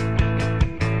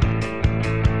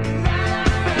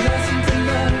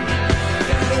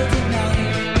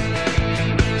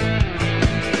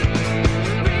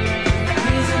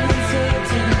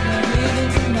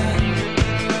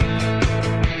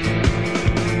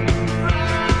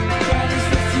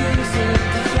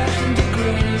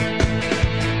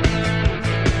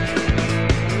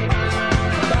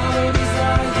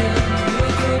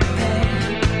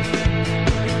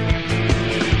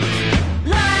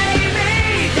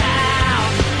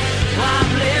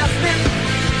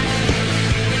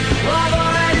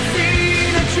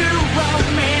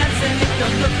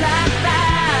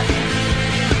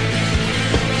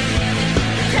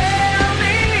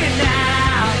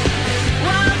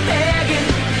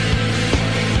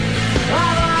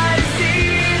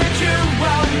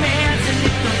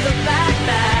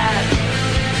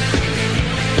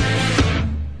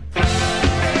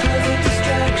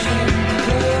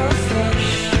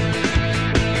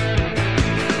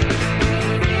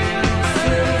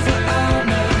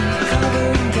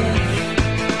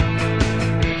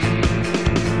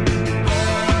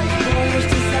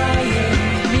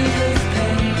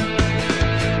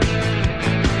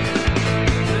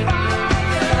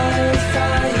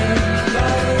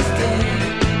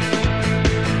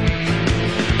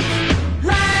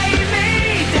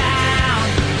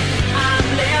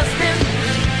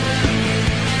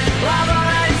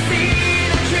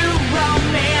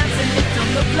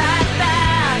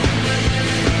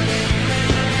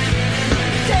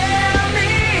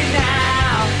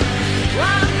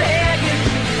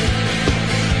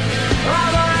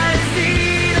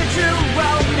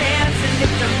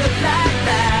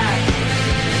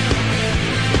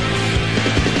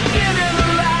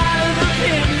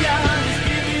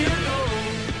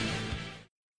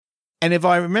 And if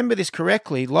I remember this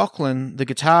correctly, Lachlan, the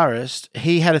guitarist,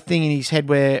 he had a thing in his head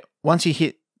where once he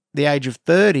hit the age of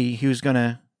 30, he was going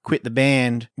to quit the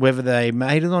band, whether they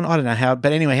made it or not. I don't know how,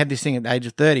 but anyway, he had this thing at the age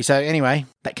of 30. So anyway,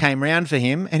 that came round for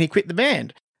him and he quit the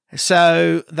band.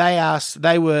 So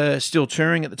they were still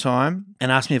touring at the time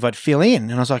and asked me if I'd fill in.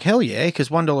 And I was like, hell yeah, because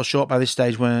 $1 Short by this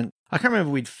stage I can't remember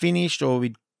if we'd finished or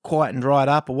we'd quiet and dried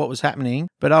up or what was happening,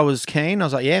 but I was keen. I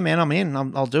was like, yeah, man, I'm in.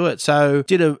 I'll do it. So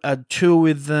did a tour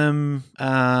with them,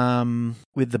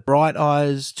 with the Bright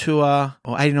Eyes tour,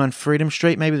 or 89 Freedom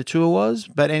Street, maybe the tour was.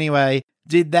 But anyway,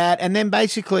 did that and then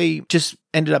basically just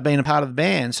ended up being a part of the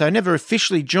band. So I never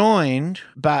officially joined,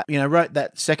 but, wrote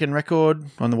that second record.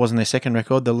 Well, it wasn't their second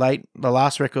record, the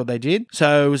last record they did.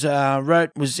 So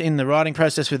it was in the writing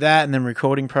process with that and then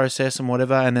recording process and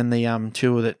whatever, and then the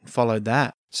tour that followed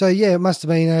that. So, yeah, it must have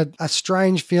been a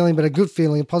strange feeling, but a good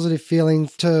feeling, a positive feeling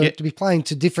to be playing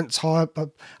to a different type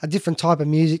of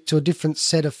music, to a different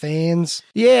set of fans.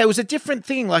 Yeah, it was a different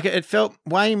thing. Like, it felt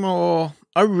way more...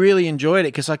 I really enjoyed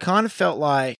it because I kind of felt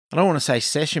like, I don't want to say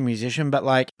session musician, but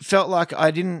like felt like I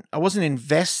wasn't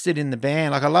invested in the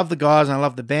band. Like I love the guys and I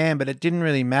love the band, but it didn't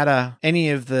really matter any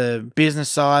of the business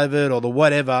side of it or the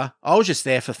whatever. I was just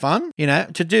there for fun,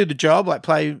 to do the job, like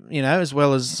play, as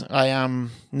well as I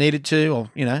needed to, or,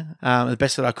 the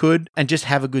best that I could, and just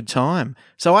have a good time.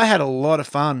 So I had a lot of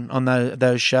fun on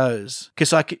those shows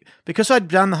because I'd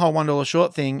done the whole $1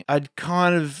 Short thing.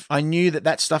 I knew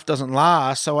that stuff doesn't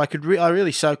last, so I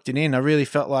really soaked it in. I really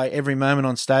felt like every moment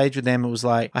on stage with them, it was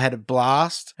like I had a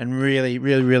blast and really,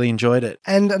 really, really enjoyed it.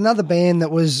 And another band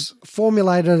that was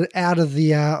formulated out of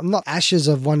the, not ashes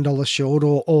of $1 Short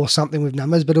or something with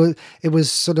numbers, but it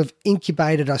was sort of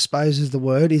incubated, I suppose is the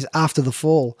word, is After the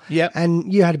Fall. Yep.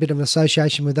 And you had a bit of an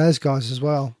association with those guys as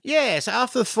well. Yeah, so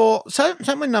After the Fall,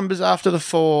 something with numbers After the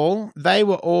Fall, they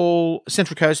were all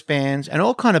Central Coast bands and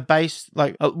all kind of based,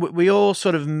 like we all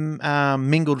sort of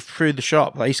mingled through the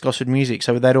shop, like East Gosford Music.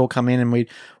 So they'd all come in and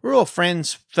we're all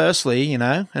friends firstly, and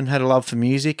had a love for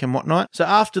music and whatnot. So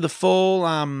After the Fall,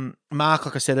 Mark,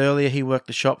 like I said earlier, he worked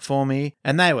the shop for me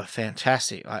and they were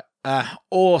fantastic. Like,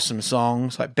 awesome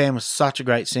songs. Like Ben was such a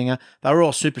great singer. They were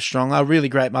all super strong. They were really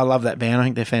great. I love that band. I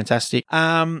think they're fantastic.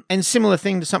 And similar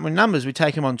thing to Something with Numbers. We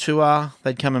take them on tour.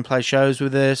 They'd come and play shows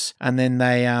with us. And then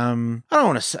they, I don't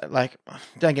want to say, like,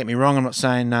 don't get me wrong. I'm not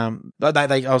saying, I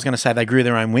was going to say they grew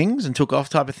their own wings and took off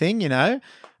type of thing,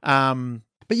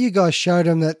 But you guys showed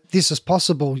them that this is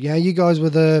possible. You guys were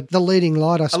the leading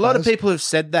light, I suppose. A lot of people have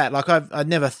said that. Like I'd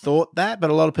never thought that, but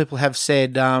a lot of people have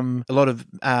said, a lot of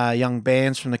young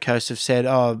bands from the coast have said,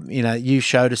 oh, you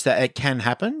showed us that it can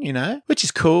happen, which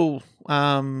is cool.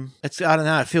 I don't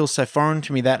know, it feels so foreign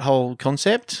to me, that whole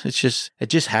concept. It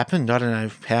just happened. I don't know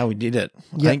how we did it.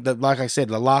 Yep. I think that, like I said,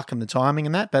 the luck and the timing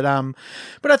and that, but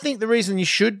I think the reason you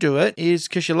should do it is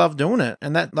because you love doing it,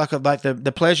 and that like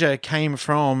the pleasure came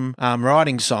from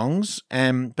writing songs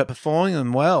but performing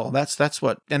them well. That's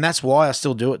why I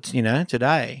still do it,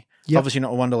 today. Yep. Obviously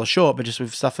not a $1 Short, but just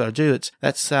with stuff that I do,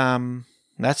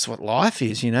 that's what life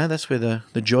is, That's where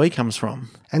the joy comes from.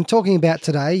 And talking about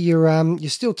today, you're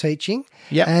still teaching,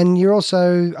 yeah, and you're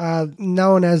also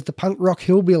known as the punk rock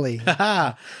hillbilly.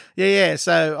 Yeah.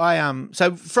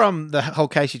 So from the whole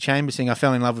Casey Chambers thing, I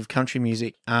fell in love with country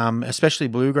music, especially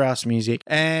bluegrass music,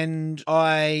 and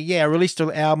I released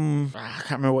an album. I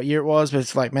can't remember what year it was, but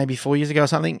it's like maybe 4 years ago or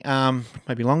something,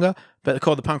 maybe longer. But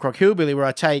called the Punk Rock Hillbilly, where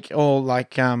I take all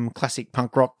like classic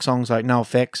punk rock songs like No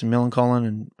Effects and Millencolin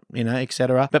and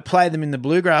etc., but play them in the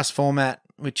bluegrass format,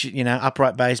 which,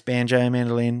 upright bass, banjo,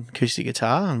 mandolin, acoustic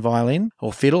guitar, and violin,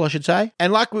 or fiddle, I should say.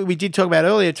 And like we did talk about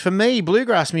earlier, for me,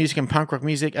 bluegrass music and punk rock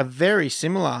music are very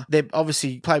similar. They're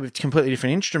obviously played with completely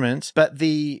different instruments, but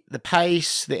the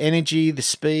pace, the energy, the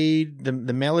speed, the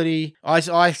melody, I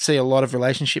see a lot of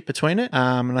relationship between it,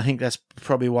 and I think that's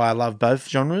probably why I love both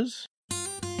genres.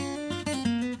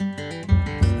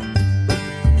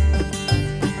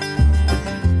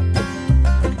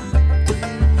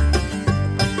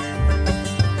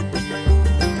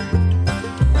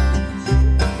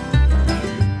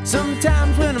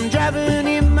 Driving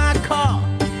in my car,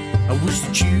 I wish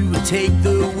that you would take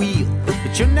the wheel,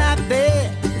 but you're not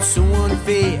there. It's so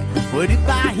unfair. What if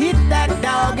I hit that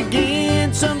dog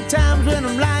again? Sometimes when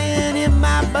I'm lying in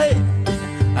my bed,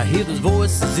 I hear those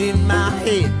voices in my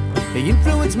head. They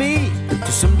influence me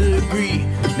to some degree.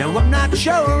 Now I'm not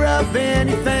sure of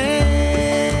anything.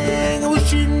 I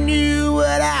wish you knew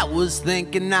what I was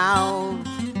thinking of.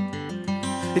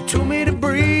 They told me to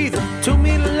breathe, told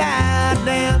me to lie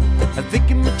down. I'm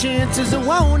thinking my chances are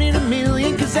 1 in a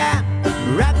million, 'cause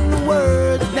I'm writing the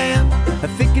words down. I'm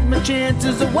thinking my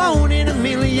chances are 1 in a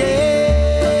million.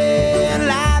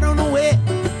 I don't know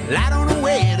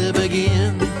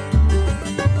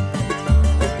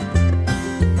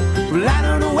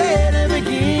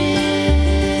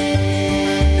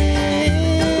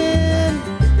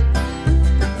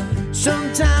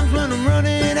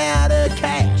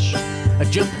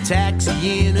jump a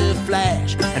taxi in a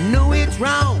flash. I know it's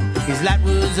wrong, his light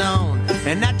was on,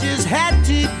 and I just had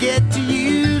to get to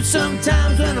you.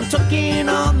 Sometimes when I'm talking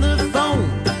on the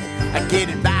phone, I get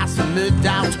advice from the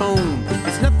dial tone.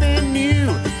 It's nothing new,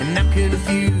 and I'm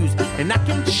confused, and I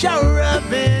can show up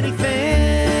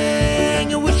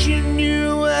anything. I wish you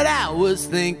knew what I was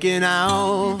thinking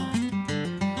of.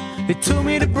 It told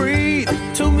me to breathe,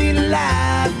 told me to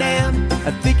lie down.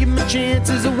 I'm thinking my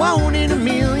chances are 1 in a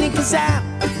million, 'cause I'm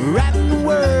writing the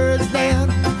words down.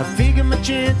 I figure my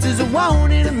chances are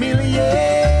 1 in a million.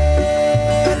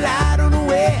 I don't know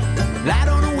where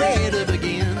to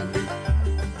begin.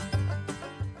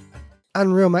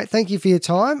 Unreal, mate. Thank you for your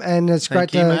time, and it's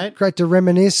Thank you, mate. great to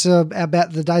reminisce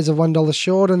about the days of $1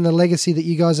 Short and the legacy that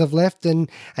you guys have left, and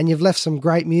you've left some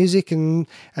great music, and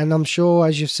I'm sure,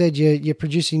 as you've said, you're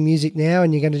producing music now,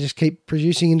 and you're going to just keep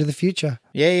producing into the future.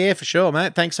 Yeah, for sure,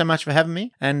 mate. Thanks so much for having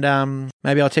me, and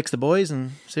maybe I'll text the boys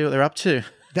and see what they're up to.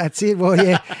 That's it. Well,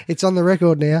 yeah, it's on the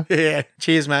record now. Yeah,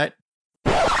 cheers, mate.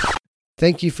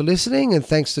 Thank you for listening, and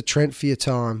thanks to Trent for your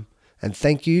time, and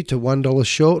thank you to $1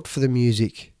 Short for the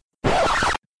music.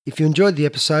 If you enjoyed the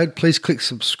episode, please click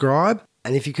subscribe,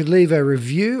 and if you could leave a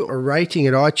review or rating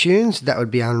at iTunes, that would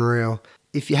be unreal.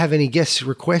 If you have any guest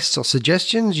requests or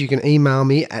suggestions, you can email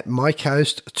me at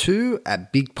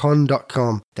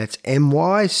mycoast2@bigpond.com. That's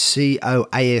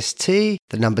MYCOAST,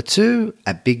 the number 2,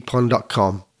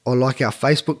 @bigpond.com. Or like our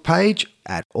Facebook page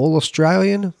at All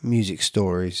Australian Music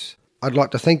Stories. I'd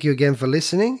like to thank you again for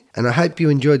listening, and I hope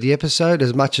you enjoyed the episode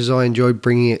as much as I enjoyed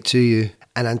bringing it to you.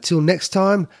 And until next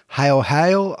time, hail,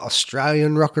 hail,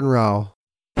 Australian rock and roll.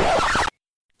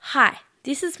 Hi,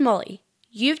 this is Molly.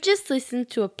 You've just listened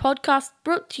to a podcast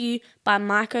brought to you by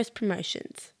Marcos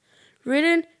Promotions.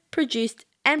 Written, produced,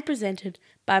 and presented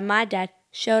by my dad,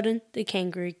 Sheldon the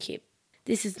Kangaroo Kid.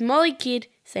 This is Molly Kidd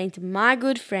saying to my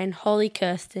good friend Holly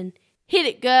Kirsten, hit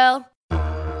it, girl!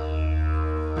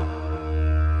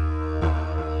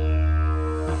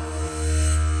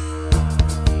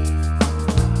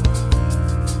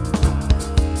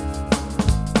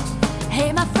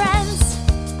 Hey, my friends,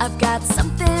 I've got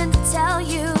something to tell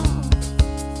you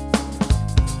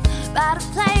about a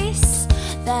place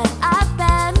that I've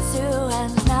been to,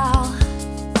 and now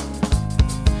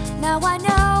I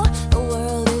know the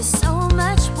world is so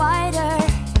much wider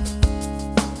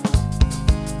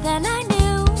than I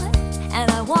knew, and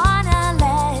I wanna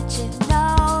let you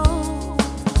know.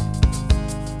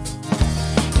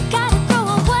 You gotta throw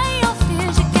away your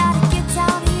fears, you gotta get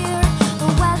down here. The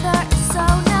weather is so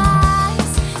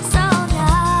nice, so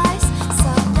nice,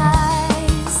 so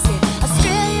nice. Yeah,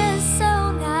 Australia is so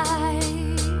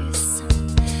nice.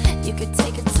 You could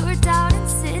take a tour down in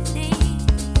Sydney,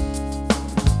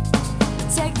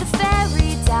 take the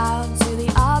ferry down to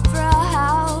the Opera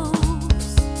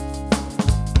House.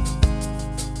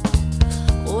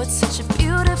 Oh, it's such a